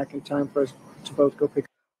I was back in time for us to both go pick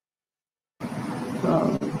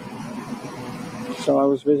up. So I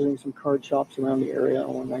was visiting some card shops around the area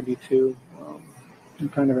on 192. I'm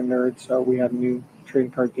kind of a nerd, so we had a new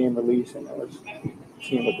trading card game release, and I was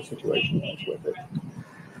seeing what the situation was with it.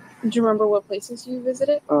 Do you remember what places you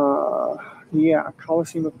visited? Yeah,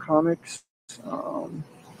 Coliseum of Comics.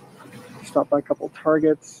 Stopped by a couple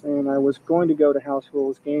Targets, and I was going to go to House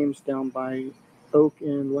Rules Games down by Oak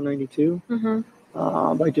and 192,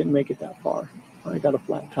 but I didn't make it that far. I got a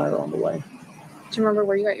flat tire on the way. Do you remember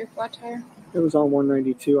where you got your flat tire? It was on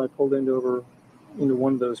 192. I pulled into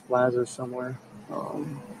one of those plazas somewhere.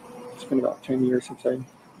 It's been about 10 years since I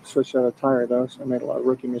switched out a tire, though, so I made a lot of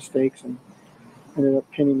rookie mistakes and ended up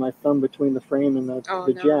pinning my thumb between the frame and the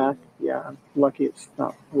jack. Yeah, I'm lucky it's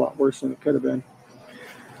not a lot worse than it could have been.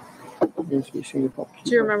 Do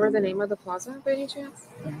you remember the name of the plaza by any chance?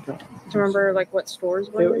 Do you remember like what stores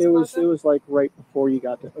were in this plaza? It was like right before you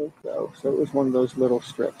got to Oak, though, so it was one of those little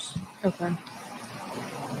strips. Okay.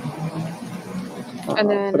 And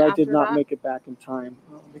then, but I did not make it back in time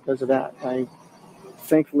because of that. I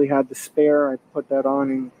thankfully had the spare. I put that on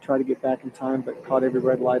and tried to get back in time, but caught every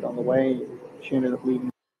red light on the way. She ended up leaving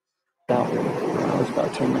out. I was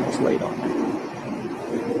about 10 minutes late on that.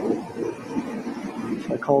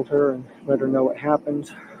 So I called her and let her know what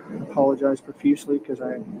happened. I apologized profusely because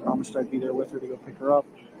I promised I'd be there with her to go pick her up.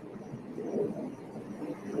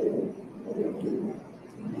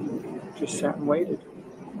 Just sat and waited.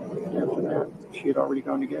 After that, she had already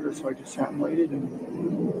gone to get her, so I just sat and waited and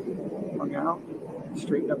hung out,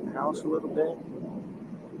 straightened up the house a little bit.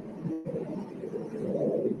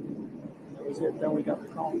 That was it. Then we got the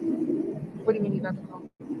call. What do you mean you got the call?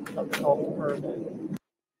 Got the call from her that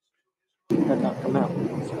had not come out.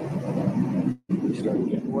 So we started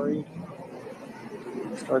getting worried.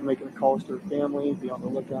 Started making calls to her family, be on the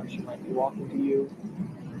lookout. She might be walking to you.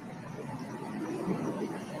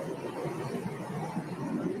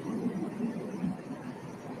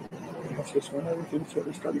 That's just when everything sort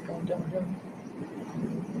of started going down.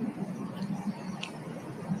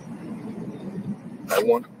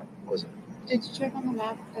 I1 was it? Did you check on the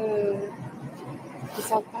map the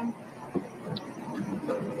southbound?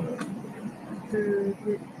 The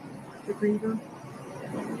Greenville?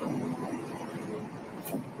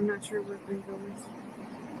 I'm not sure where Greenville is.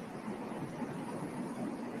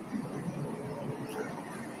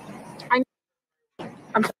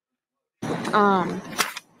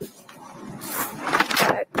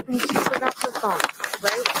 But she forgot her phone,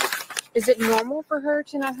 right? Is it normal for her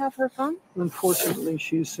to not have her phone? Unfortunately,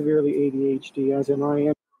 she's severely ADHD, as am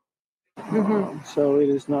I. So it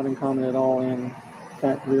is not uncommon at all, and in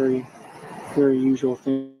fact, very, very usual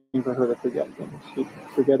thing for her to forget things. She'd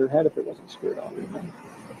forget her head if it wasn't screwed on.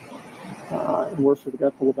 And we're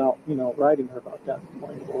forgetful about, writing her about that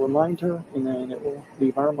point. We'll remind her, and then it will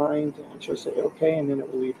leave our mind, and she'll say, okay, and then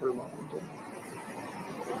it will leave her mind.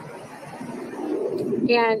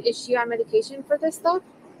 And is she on medication for this stuff?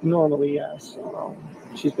 Normally, yes.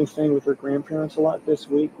 She's been staying with her grandparents a lot this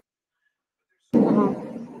week.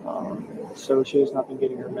 So she has not been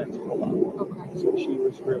getting her meds a lot. Okay. So she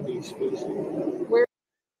was released basically. Where?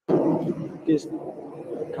 Disney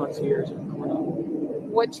concierge in Cornell.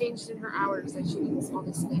 What changed in her hours that she needs all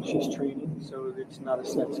this sleep? She's training, so it's not a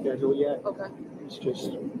set schedule yet. Okay. It's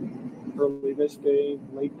just early this day,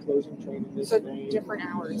 late closing training this day. So different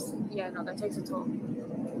hours. Yeah, no, that takes a toll.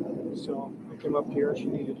 So I came up here. She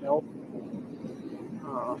needed help.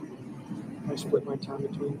 I split my time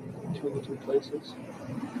between the two places.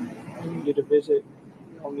 I needed a visit.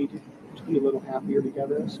 We all needed to be a little happier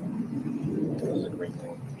together. So This is a great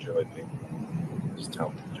thing. Joy thing. Just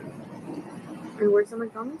talented. And where's the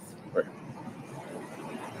McDonald's? Right.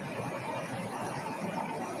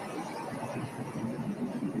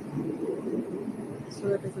 So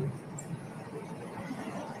that doesn't make sense.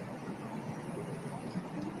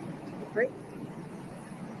 Right?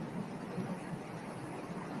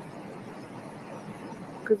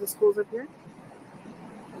 Because the school's up here?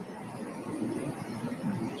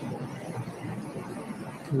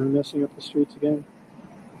 Am I messing up the streets again?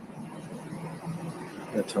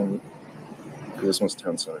 Yeah, town loop. This one's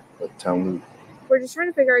town center, but town loop. We're just trying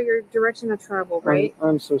to figure out your direction of travel, right?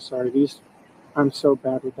 I'm so sorry. I'm so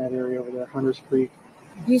bad with that area over there, Hunters Creek.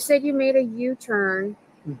 You said you made a U-turn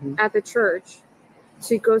at the church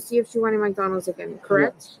to go see if she wanted McDonald's again,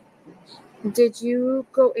 correct? Yes. Did you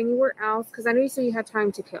go anywhere else? Because I know you said you had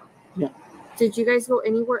time to kill. Yeah. Did you guys go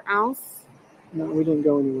anywhere else? No, we didn't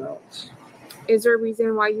go anywhere else. Is there a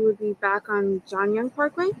reason why you would be back on John Young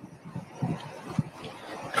Parkway?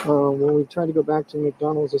 When we tried to go back to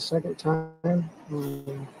McDonald's a second time,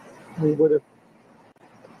 we would have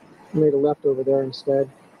made a left over there instead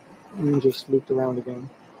and just looped around again.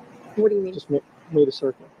 What do you mean? Just made a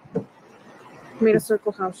circle. Made a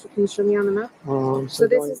circle house. Can you show me on the map? So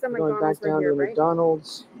this is the going McDonald's back down right here, to right?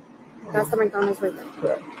 McDonald's. That's the McDonald's right there.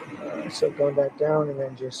 Correct. So going back down and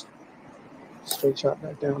then just straight shot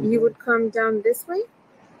back down. You would come down this way?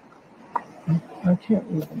 I can't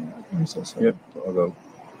read the map. I'm so sorry. Yep, I'll go.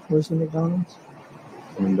 Where's the McDonald's?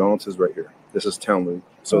 The McDonald's is right here. This is town loop.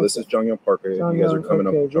 So this is John Young Parkway. John You guys are Young, coming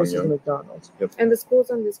okay, up John this Young. is McDonald's. Yep. And the school's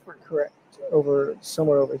on this corner. Correct.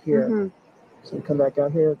 Somewhere over here. So we come back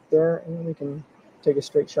out here, there, and then we can take a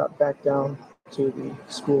straight shot back down to the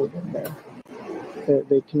school again there.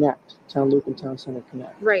 They connect. Town Loop and Town Center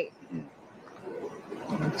connect. Right.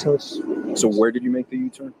 So where did you make the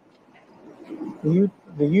U-turn? The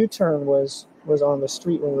U-turn was on the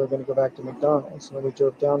street when we were going to go back to McDonald's. And then we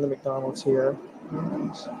drove down to McDonald's here.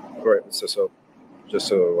 Right. So just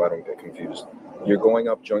so I don't get confused, you're going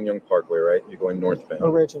up John Young Parkway, right? You're going northbound.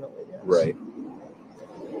 Originally, yes. Right.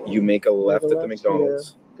 You make a left at the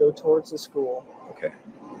McDonald's. Here, go towards the school. Okay.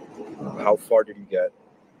 How far did you get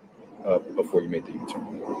before you made the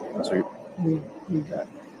U-turn? So we got.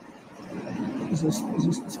 Is this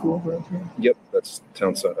the school right here? Yep, that's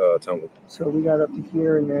town loop. So we got up to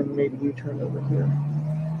here and then made a U-turn over here,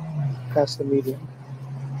 past the median.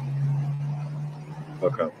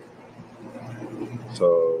 Okay.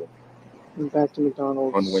 So. And back to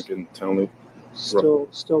McDonald's. On Lincoln Town Loop.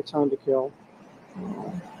 Still time to kill.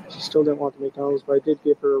 She still didn't want the McDonald's, but I did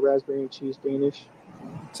give her a raspberry and cheese Danish.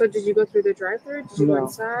 So did you go through the drive-thru? Did you go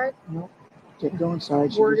inside? No, didn't go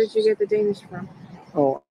inside. Where did you get the Danish from?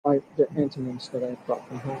 Oh, the Antonins that I brought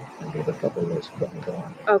from home. I gave a couple of those to put in the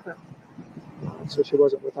car. Okay. So she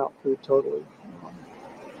wasn't without food totally.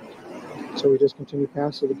 So we just continued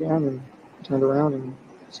past it again and turned around and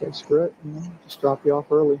said, screw it, just drop you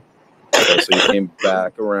off early. Okay, so you came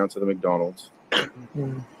back around to the McDonald's.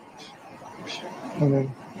 And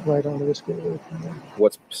then right onto the school.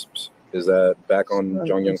 Is that back on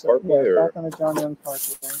John Young Parkway? Yeah, or? back on the John Young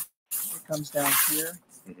Parkway. It comes down here,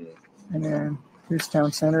 Mm-hmm. and then here's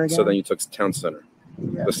Town Center again. So then you took Town Center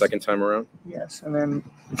the second time around? Yes, and then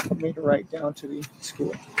made a right down to the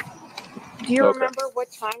school. Do you remember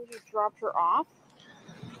what time you dropped her off?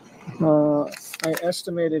 I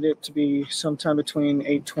estimated it to be sometime between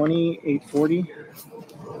 8:20, 8:40.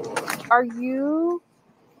 Are you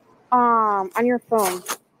on your phone?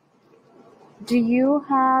 Do you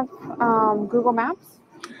have Google Maps?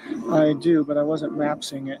 I do, but I wasn't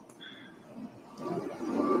mapsing it.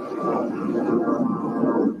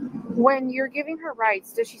 When you're giving her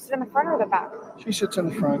rides, does she sit in the front or the back? She sits in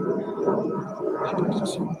the front.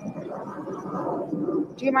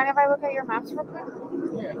 Do you mind if I look at your maps real quick?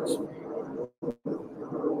 Yeah, that's fine.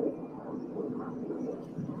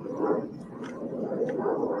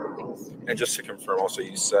 And just to confirm, also,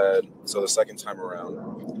 you said, so the second time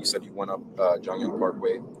around, you said you went up John Young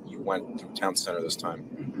Parkway, you went through Town Center this time,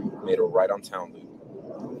 made a right on Town Loop,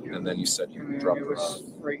 and then you said you dropped it her was off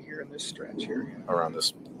right here in this stretch here. around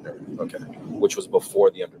this area. Okay. Which was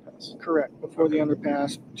before the underpass. Correct. Before the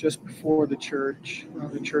underpass, just before the church.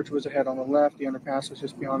 The church was ahead on the left. The underpass was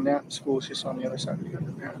just beyond that. The school was just on the other side of the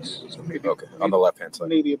underpass. So maybe on the left-hand side.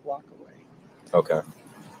 Maybe a block away. Okay.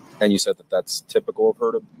 And you said that that's typical of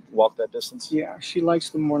her to walk that distance? Yeah, she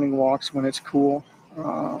likes the morning walks when it's cool.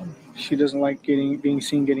 She doesn't like being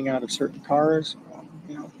seen getting out of certain cars.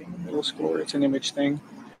 Being a middle schooler, it's an image thing.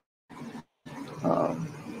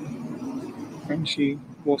 And she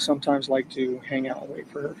will sometimes like to hang out and wait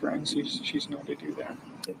for her friends. She's known to do that.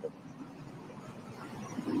 Do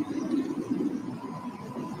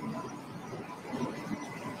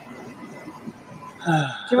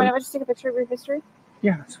you mind if I just take a picture of your history?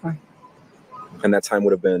 Yeah, that's fine. And that time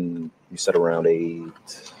would have been, you said around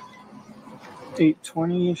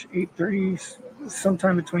 8:20ish, 8:30,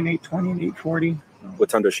 sometime between 8:20 and 8:40. What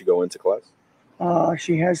time does she go into class?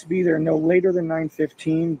 She has to be there no later than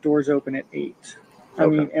 9:15. Doors open at 8.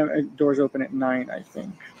 Doors open at 9, I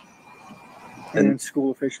think. And then school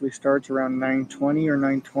officially starts around 9:20 or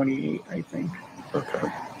 9:28, I think. Okay.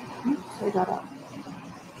 We got it.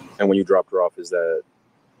 And when you dropped her off, is that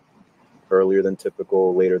earlier than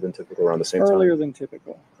typical, later than typical, around the same time? Earlier than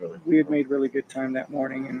typical. Really? We had made really good time that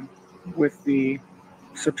morning, and with the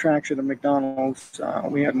subtraction of McDonald's,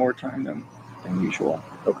 we had more time than usual.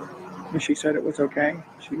 Okay. And she said it was okay.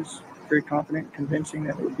 She was very confident, convincing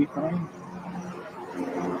that it would be fine.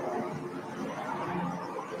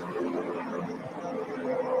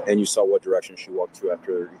 And you saw what direction she walked to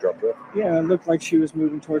after you dropped her off? Yeah, it looked like she was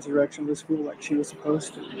moving towards the direction of the school like she was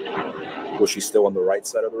supposed to. Was she still on the right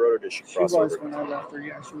side of the road, or did she cross over? She was when I left her,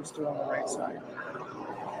 yeah. She was still on the right side.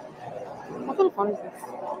 What kind of phone is this?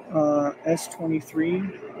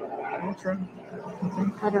 S23 Ultra.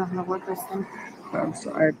 I don't know how to work this thing.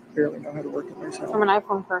 I barely know how to work it myself. I'm an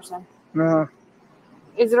iPhone person. No.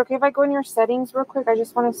 Is it okay if I go in your settings real quick? I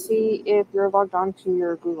just want to see if you're logged on to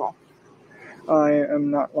your Google. I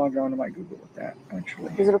am not logged on to my Google with that,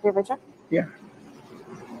 actually. Is it okay if I check? Yeah.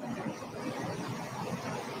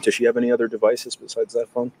 Does she have any other devices besides that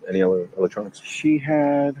phone? Any other electronics? She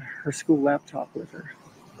had her school laptop with her.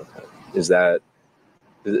 Okay. Is that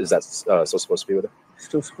still supposed to be with her?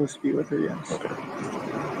 Still supposed to be with her, yes. Okay.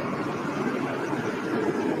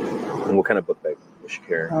 And what kind of book bag was she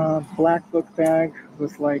carrying? Black book bag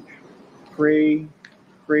with like grayish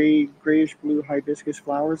blue hibiscus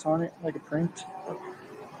flowers on it, like a print.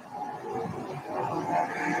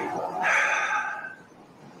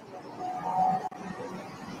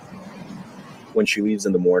 When she leaves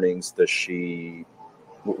in the mornings, where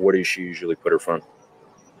does she usually put her phone?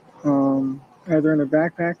 Either in her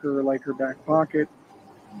backpack or like her back pocket,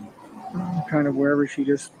 kind of wherever she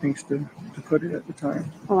just thinks to put it at the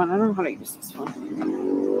time. Hold on, I don't know how to use this phone.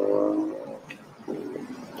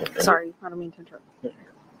 Sorry, I don't mean to interrupt.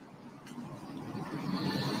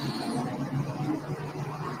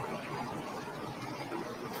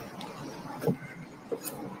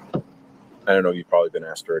 I don't know if you've probably been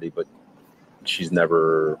asked already, but she's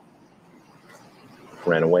never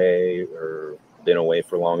ran away or been away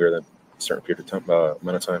for longer than a certain period of time,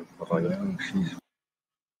 amount of time, nothing like that.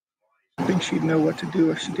 I think she'd know what to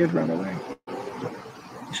do if she did run away.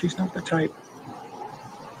 She's not the type.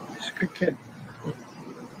 She's a good kid.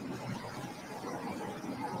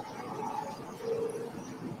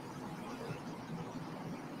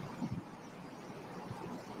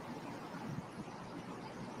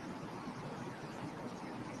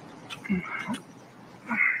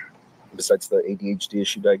 Besides the ADHD, is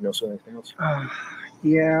she diagnosed with anything else?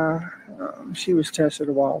 Yeah, she was tested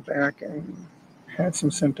a while back and had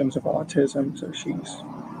some symptoms of autism, so she's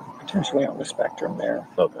potentially on the spectrum there.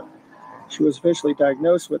 Okay. She was officially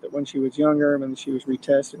diagnosed with it when she was younger, and then she was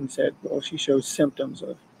retested and said, well, she shows symptoms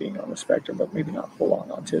of being on the spectrum, but maybe not full-on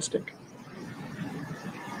autistic.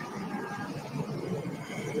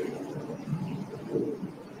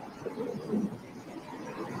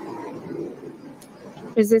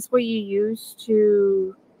 Is this what you use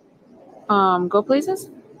to go places?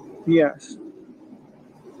 Yes.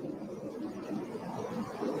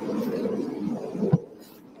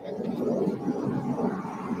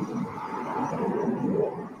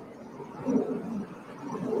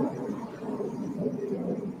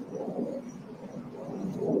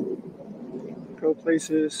 Go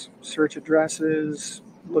places, search addresses,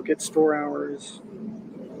 look at store hours,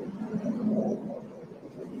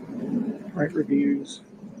 write reviews.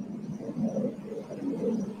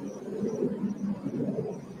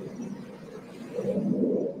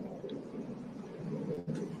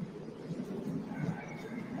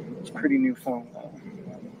 It's a pretty new phone, though.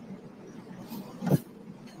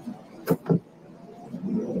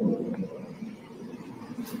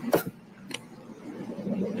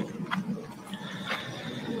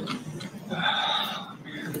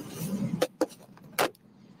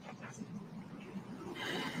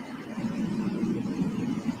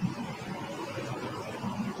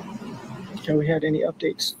 Have we had any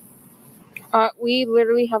updates? We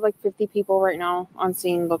literally have like 50 people right now on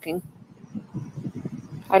scene looking.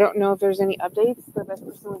 I don't know if there's any updates. The best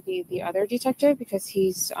person would be the other detective because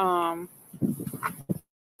he's the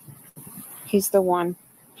one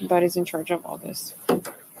that is in charge of all this.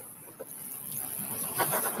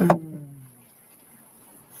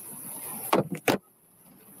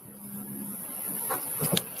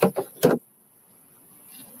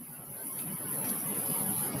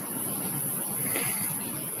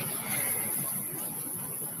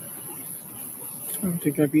 I don't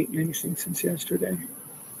think I've eaten anything since yesterday.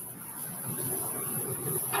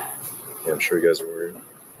 Yeah, I'm sure you guys are worried.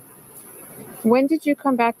 When did you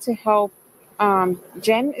come back to help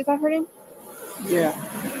Jen? Is that her name? Yeah.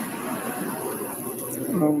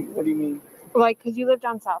 What do you mean? Like, because you live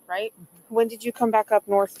down south, right? When did you come back up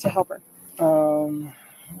north to help her?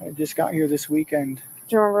 I just got here this weekend.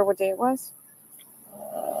 Do you remember what day it was?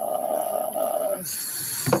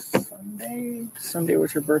 Sunday. Sunday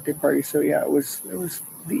was her birthday party, so yeah, it was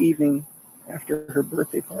the evening after her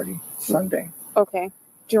birthday party. Sunday. Okay.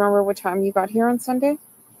 Do you remember what time you got here on Sunday?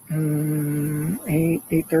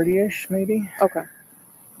 8:30ish, maybe. Okay.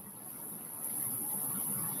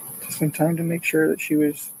 Just in time to make sure that she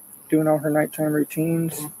was doing all her nighttime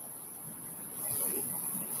routines.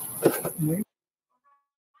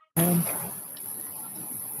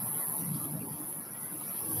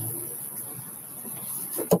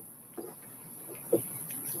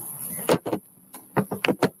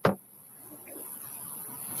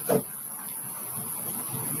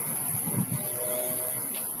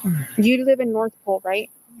 You live in North Pole, right?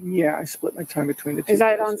 Yeah, I split my time between the two. Is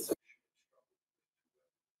that on?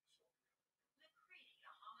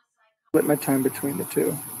 Split my time between the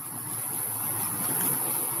two.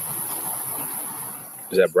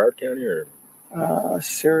 Is that Broward County or?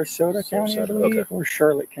 Sarasota County, I believe, okay. or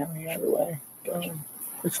Charlotte County, either way.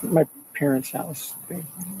 It's my parents' house.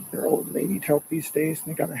 They're old. They need help these days,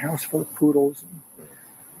 and they got a house full of poodles.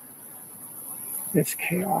 And it's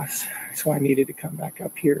chaos. So I needed to come back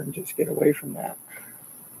up here and just get away from that.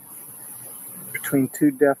 Between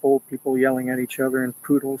two deaf old people yelling at each other and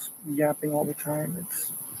poodles yapping all the time,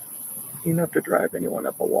 it's enough to drive anyone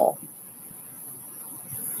up a wall.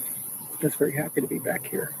 Just very happy to be back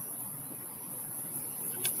here.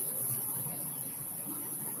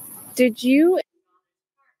 Did you,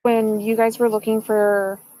 when you guys were looking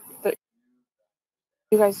for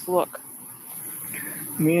you guys look?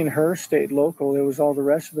 Me and her stayed local. It was all the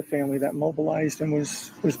rest of the family that mobilized and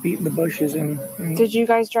was beating the bushes. And Did you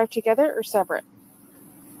guys drive together or separate?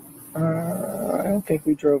 I don't think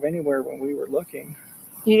we drove anywhere when we were looking.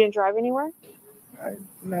 You didn't drive anywhere?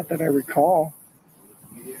 Not that I recall.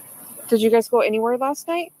 Did you guys go anywhere last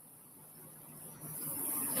night?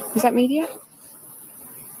 Is that media?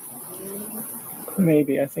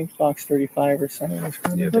 Maybe. I think Fox 35 or something was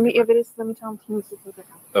coming. Yeah. If it is, let me tell him to take it down.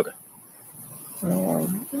 Okay.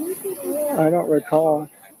 I don't recall.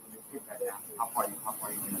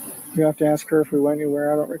 You have to ask her if we went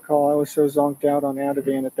anywhere. I don't recall. I was so zonked out on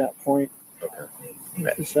Ativan at that point. Okay.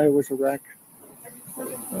 Because I was a wreck.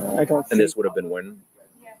 I don't. And this would have been when?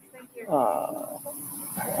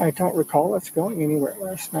 I don't recall us going anywhere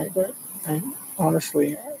last night, but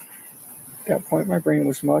honestly, at that point, my brain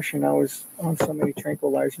was mush, and I was on so many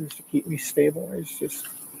tranquilizers to keep me stable. It's just.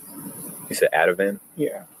 You said Ativan?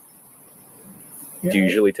 Yeah. Yeah. Do you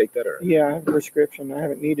usually take that, or? Yeah, I have a prescription. I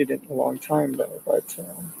haven't needed it in a long time, though. But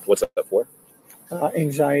What's that for?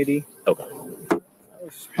 anxiety. Okay. I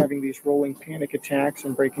was having these rolling panic attacks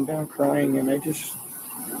and breaking down crying, and I just.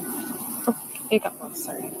 You got one.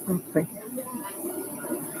 Sorry. Oh, thank you.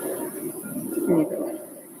 Here you go.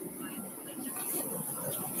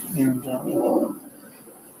 And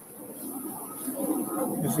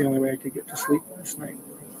it was the only way I could get to sleep last night.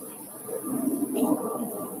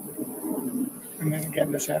 And then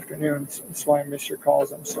again this afternoon. That's why I missed your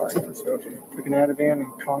calls. I'm sorry. I took an Ativan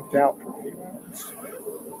and conked out for a few hours.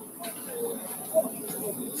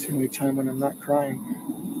 It's the only time when I'm not crying.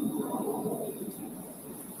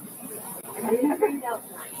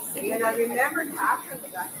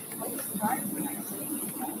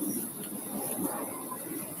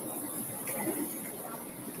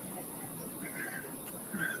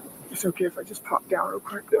 It's okay if I just pop down real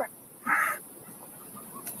quick.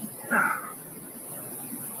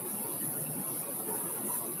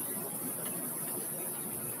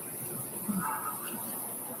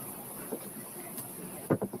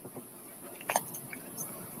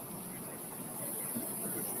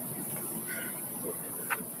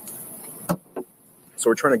 So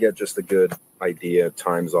we're trying to get just a good idea,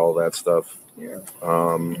 times, all that stuff. Yeah.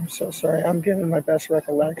 I'm so sorry. I'm giving my best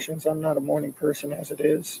recollections. I'm not a morning person as it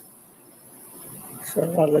is. So a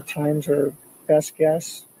lot of the times are best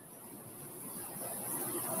guess.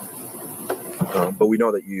 But we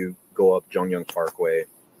know that you go up Jongyang Parkway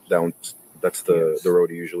down. That's the road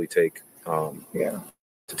you usually take. To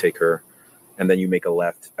take her, and then you make a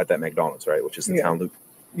left at that McDonald's, right? Which is the town loop.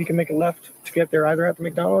 You can make a left to get there either at the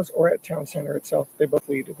McDonald's or at town center itself. They both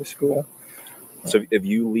lead to the school. So if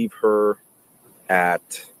you leave her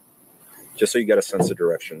at, just so you get a sense of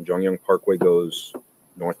direction, Jongyang Parkway goes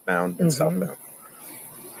northbound and southbound.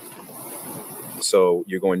 So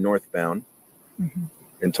you're going northbound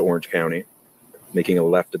into Orange County, making a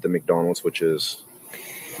left at the McDonald's, which is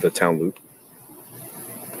the town loop.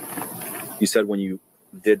 You said when you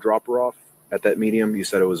did drop her off at that medium, you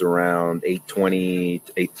said it was around 8:20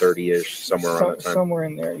 to 8:30-ish, somewhere around that time? Somewhere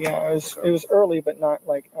in there, yeah. It was early, but not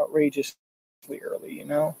like outrageously early, you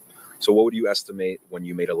know? So what would you estimate when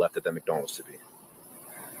you made a left at that McDonald's to be?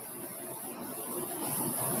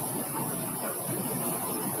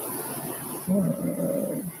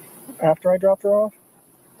 After I dropped her off?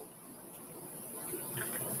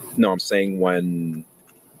 No, I'm saying when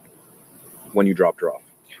you dropped her off.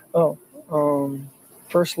 Oh,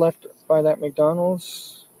 first left by that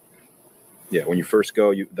McDonald's. Yeah, when you first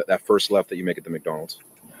go, that first left that you make at the McDonald's.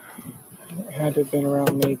 It had to have been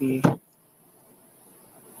around maybe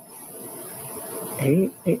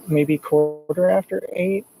 8, maybe quarter after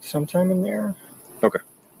 8, sometime in there. Okay.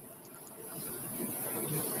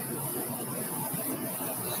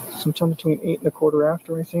 Sometime between 8 and a quarter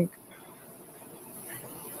after, I think.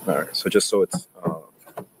 All right. So just so it's,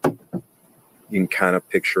 you can kind of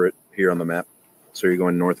picture it here on the map. So you're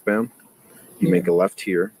going northbound. You make a left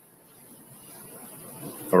here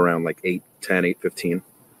around like 8:10, 8:15.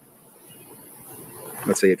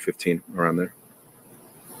 Let's say 8:15, around there.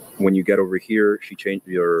 When you get over here,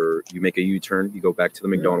 you make a U-turn. You go back to the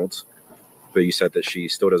McDonald's. But you said that she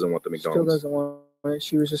still doesn't want the McDonald's. Still doesn't want it.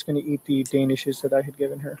 She was just going to eat the Danishes that I had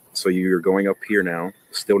given her. So you're going up here now,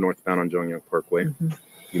 still northbound on Jongyang Parkway.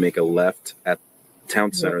 You make a left at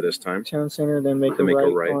Town Center this time. Town Center, then make a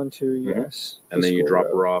right onto, and then you drop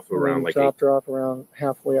her off around like dropped her off around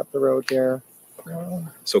halfway up the road there.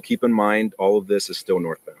 So keep in mind, all of this is still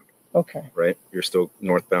northbound. Okay. Right? You're still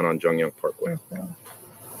northbound on Jongyang Parkway. Northbound.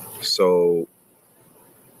 So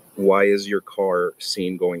why is your car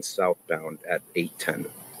seen going southbound at 8:10?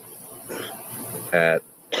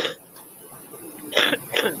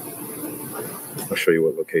 I'll show you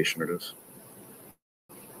what location it is.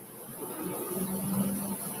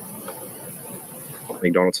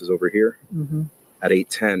 McDonald's is over here. At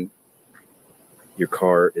 8:10, your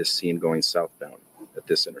car is seen going southbound at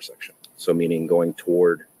this intersection. So meaning going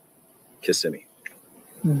toward Kissimmee.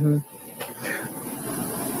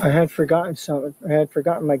 I had forgotten something. I had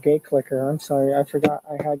forgotten my gate clicker. I'm sorry. I forgot.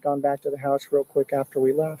 I had gone back to the house real quick after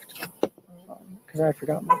we left because I had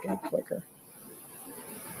forgotten my gate clicker.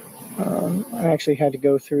 I actually had to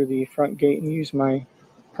go through the front gate and use my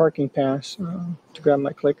parking pass to grab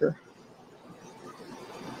my clicker.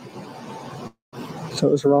 So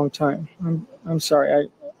it was the wrong time. I'm sorry.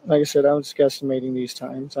 Like I said, I was guesstimating these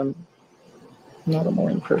times. I'm not a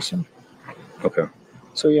morning person. Okay.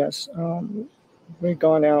 So yes, we've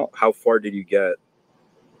gone out. How far did you get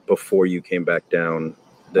before you came back down?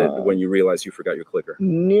 When you realized you forgot your clicker?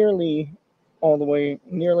 Nearly all the way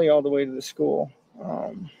to the school.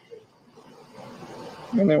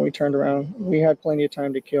 And then we turned around. We had plenty of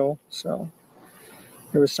time to kill, so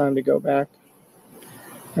there was time to go back.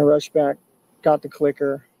 I rushed back, got the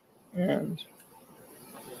clicker, and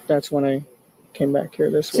that's when I came back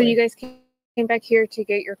here this way. So you guys came back here to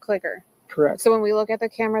get your clicker? Correct. So when we look at the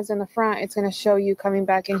cameras in the front, it's going to show you coming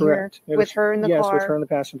back in Correct. here with her in the car? Yes, with her in the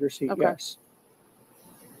passenger seat, Okay. yes.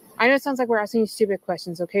 I know it sounds like we're asking you stupid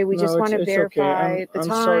questions, okay? We just want to verify okay. the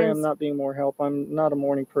times. I'm sorry I'm not being more help. I'm not a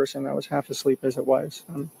morning person. I was half asleep as it was.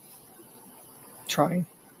 I'm trying.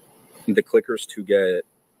 The clickers to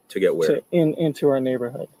get where? Into our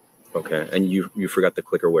neighborhood. Okay. And you forgot the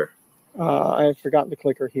clicker where? I forgot the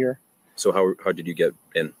clicker here. So how did you get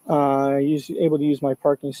in? I was able to use my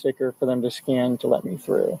parking sticker for them to scan to let me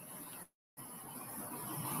through.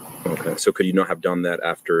 Okay. So could you not have done that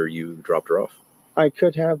after you dropped her off? I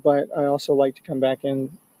could have, but I also like to come back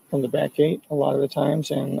in from the back gate a lot of the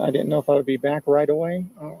times, and I didn't know if I would be back right away.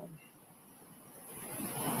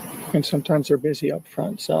 And sometimes they're busy up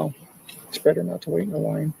front, so it's better not to wait in a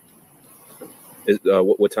line.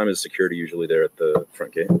 What time is security usually there at the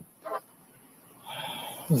front gate?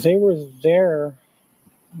 They were there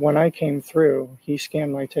when I came through. He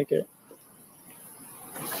scanned my ticket.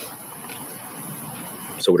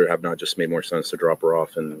 So would it have not just made more sense to drop her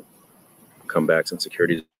off and come back since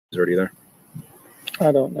security is already there?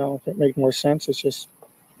 I don't know if it made more sense. It's just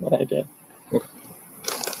what I did. Okay.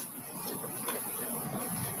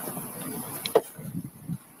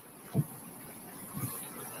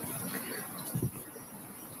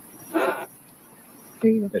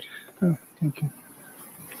 Here you go. Oh, thank you.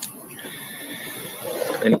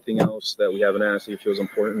 Anything else that we haven't asked you feels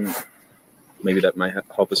important? Maybe that might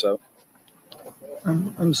help us out.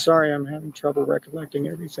 I'm sorry. I'm having trouble recollecting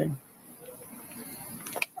everything.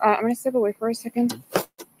 I'm going to step away for a second.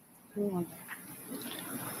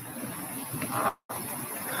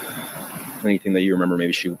 Anything that you remember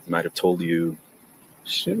maybe she might have told you?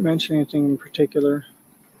 She didn't mention anything in particular.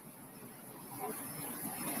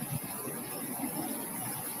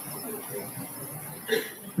 I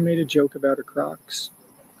made a joke about her Crocs.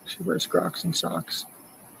 She wears Crocs and socks.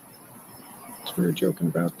 So we were joking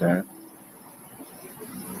about that.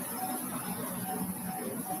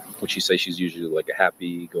 Would she say she's usually like a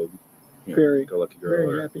happy, go lucky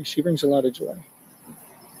girl? Very happy. She brings a lot of joy.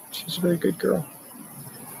 She's a very good girl.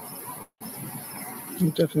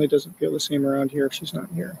 It definitely doesn't feel the same around here if she's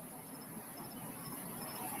not here.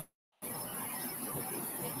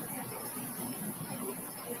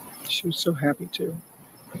 She was so happy too.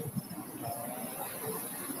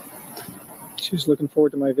 She was looking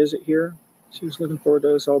forward to my visit here. She was looking forward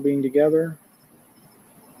to us all being together.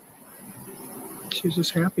 She was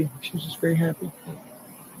just happy. She was just very happy.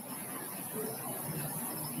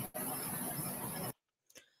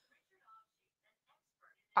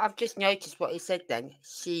 I've just noticed what he said then.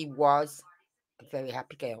 She was a very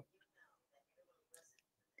happy girl.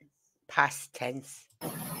 Past tense.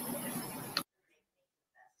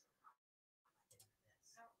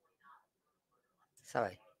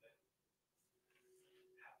 Sorry.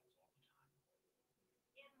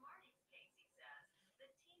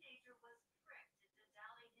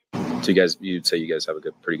 So you'd say you guys have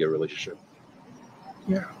a pretty good relationship?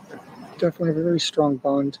 Yeah, definitely have a very strong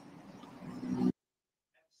bond.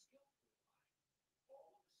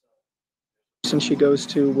 Since she goes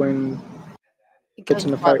to when he gets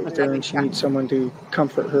in a fight with her and she needs someone to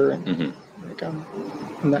comfort her, and like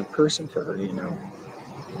I'm that person for her, you know.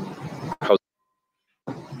 How's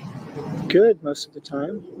good most of the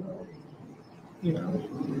time, you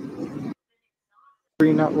know.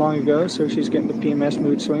 Not long ago, so she's getting the PMS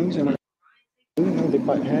mood swings, and you know, they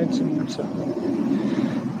butt heads, and so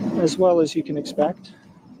as well as you can expect,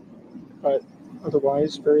 but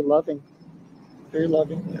otherwise very loving, very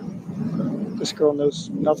loving. You know. This girl knows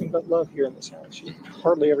nothing but love here in this house. She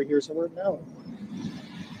hardly ever hears the word no.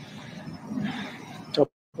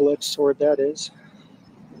 Double-edged sword that is.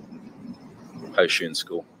 How is she in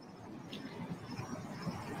school?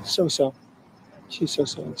 So. She's so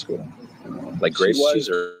in school. Like grades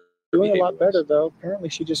or doing a lot better though. Apparently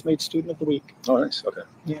she just made student of the week. Oh, nice. Okay.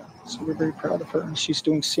 Yeah, so we're very proud of her. And she's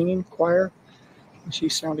doing singing, choir, and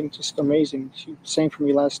she's sounding just amazing. She sang for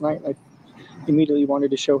me last night. I immediately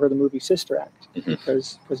wanted to show her the movie Sister Act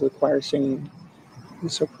because of the choir singing. It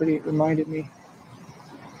was so pretty. It reminded me.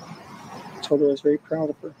 I told her I was very proud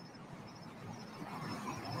of her.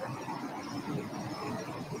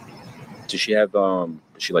 Does she have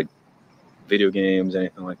like video games,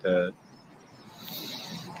 anything like that?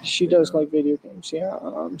 She does like video games, yeah.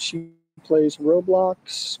 She plays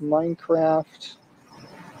Roblox, Minecraft.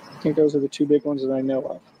 I think those are the two big ones that I know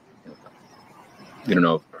of. You don't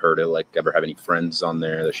know if her to like ever have any friends on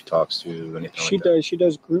there that she talks to, anything She like that? does. She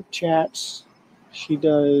does group chats. She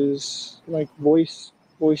does like voice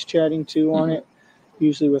chatting too on it.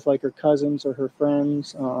 Usually with like her cousins or her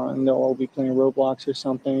friends, and they'll all be playing Roblox or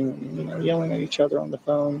something, and, yelling at each other on the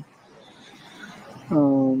phone.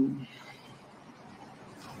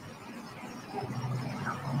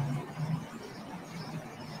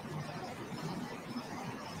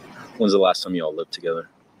 When's the last time you all lived together?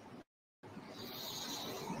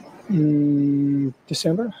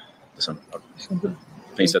 December. December. Okay. December.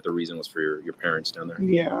 And you said the reason was for your parents down there?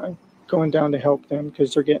 Yeah, going down to help them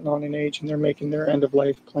because they're getting on in age and they're making their end of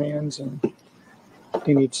life plans and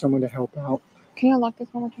they need someone to help out. Can you unlock this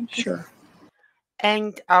one more time? Sure.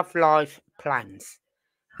 End of life plans.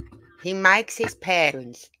 He makes his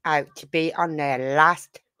parents out to be on their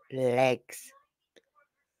last legs.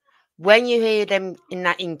 When you hear them in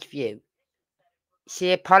that interview,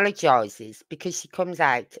 she apologises because she comes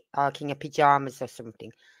out like in her pyjamas or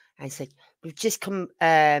something and said, "We've just come."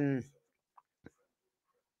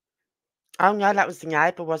 Oh no, that was the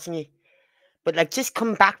neighbour, wasn't he? But they've just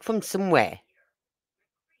come back from somewhere.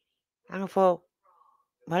 And I thought,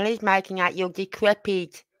 well, he's making out you're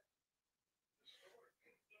decrepit.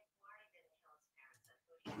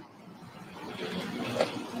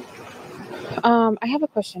 I have a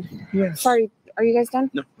question. Yes. Sorry, are you guys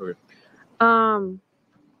done? No. Okay.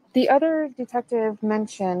 The other detective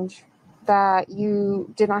mentioned that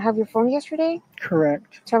you did not have your phone yesterday.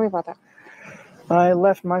 Correct. Tell me about that. I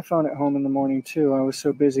left my phone at home in the morning too. I was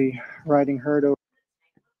so busy riding her to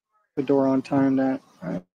the door on time that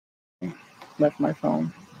I left my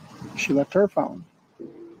phone. She left her phone.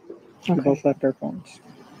 We both left our phones.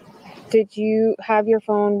 Did you have your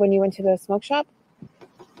phone when you went to the smoke shop?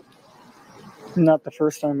 Not the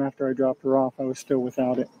first time after I dropped her off. I was still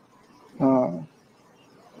without it.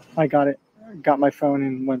 I got my phone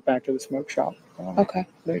and went back to the smoke shop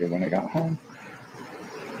later when I got home.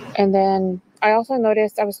 And then I also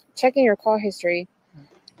noticed, I was checking your call history.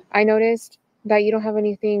 I noticed that you don't have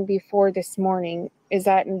anything before this morning. Is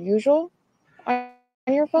that unusual on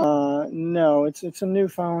your phone? No, it's a new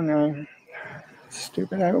phone.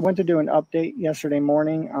 Stupid. I went to do an update yesterday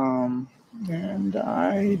morning, and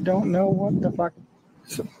I don't know what the fuck.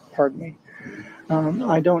 Pardon me.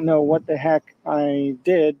 I don't know what the heck I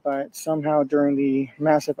did, but somehow during the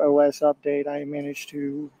massive OS update, I managed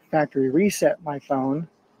to factory reset my phone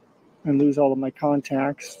and lose all of my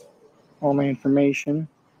contacts, all my information.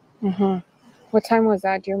 What time was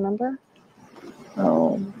that? Do you remember?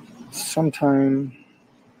 Oh, sometime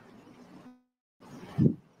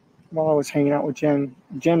while I was hanging out with Jen.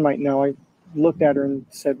 Jen might know. I looked at her and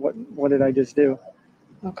said, "What did I just do?"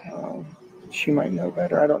 Okay. She might know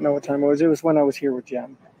better. I don't know what time it was. It was when I was here with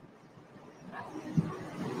Jen.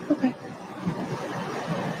 Okay.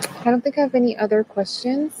 I don't think I have any other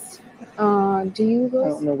questions. Do you, Louis? I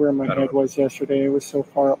don't know where my head was yesterday. It was so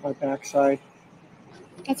far up my backside.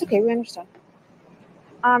 That's okay. We understand.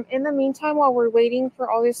 In the meantime, while we're waiting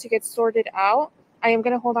for all this to get sorted out, I am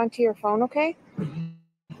going to hold on to your phone, okay?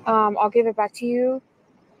 I'll give it back to you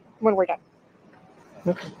when we're done.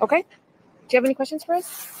 Okay? Do you have any questions for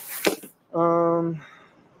us? How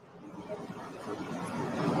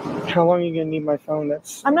long are you gonna need my phone?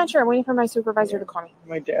 I'm not sure. I'm waiting for my supervisor to call me.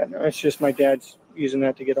 My dad. No, it's just my dad's using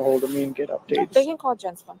that to get a hold of me and get updates. They can call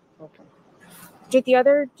Jen's phone. Okay. Did the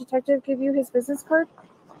other detective give you his business card?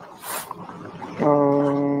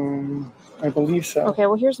 I believe so. Okay,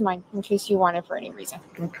 well, here's mine in case you want it for any reason.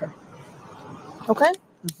 Okay. Okay?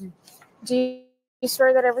 Do you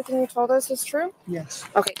swear that everything you told us is true? Yes.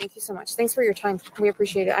 Okay, thank you so much. Thanks for your time. We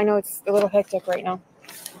appreciate it. I know it's a little hectic right now.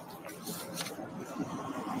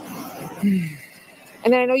 And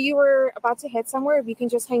then I know you were about to head somewhere. If you can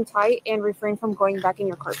just hang tight and refrain from going back in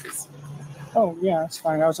your car, please. Oh, yeah, that's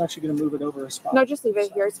fine. I was actually going to move it over a spot. No, just leave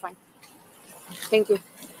it here. It's fine. Thank you.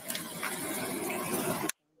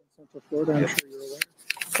 Central Florida, I'm sure you're aware.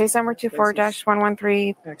 Case number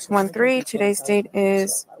 24-11313. Today's date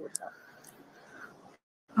is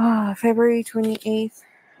February 28th,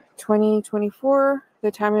 2024.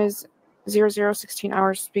 The time is 00:16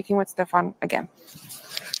 hours. Speaking with Stefan again.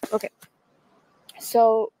 Okay.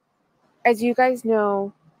 So, as you guys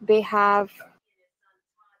know, they have,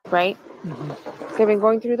 right? They've been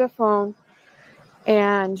going through the phone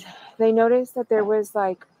and they noticed that there was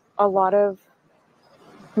like a lot of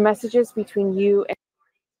messages between you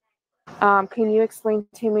and can you explain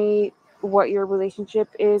to me what your relationship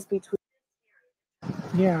is between?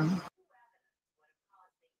 Yeah.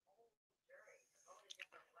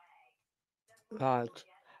 Right.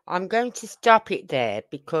 I'm going to stop it there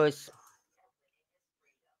because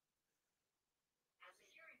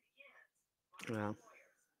Well,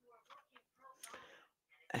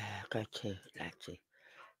 go to, let's see.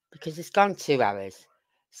 Because it's gone 2 hours.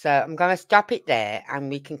 So I'm going to stop it there and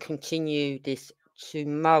we can continue this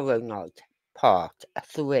tomorrow night, part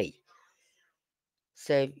 3.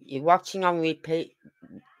 So if you're watching on repeat,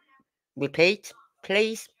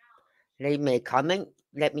 please leave me a comment.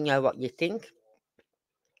 Let me know what you think.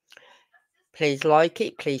 Please like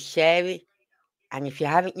it, please share it. And if you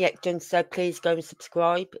haven't yet done so, please go and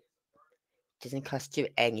subscribe. It doesn't cost you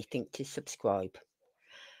anything to subscribe.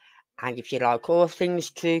 And if you like all things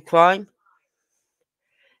true crime,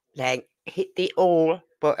 then hit the all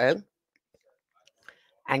button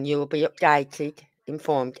and you will be updated,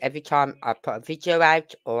 informed every time I put a video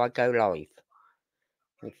out or I go live.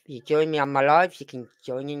 If you join me on my lives, you can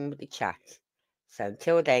join in with the chat. So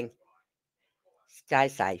until then, stay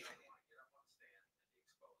safe.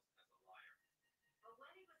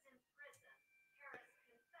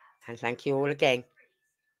 And thank you all again.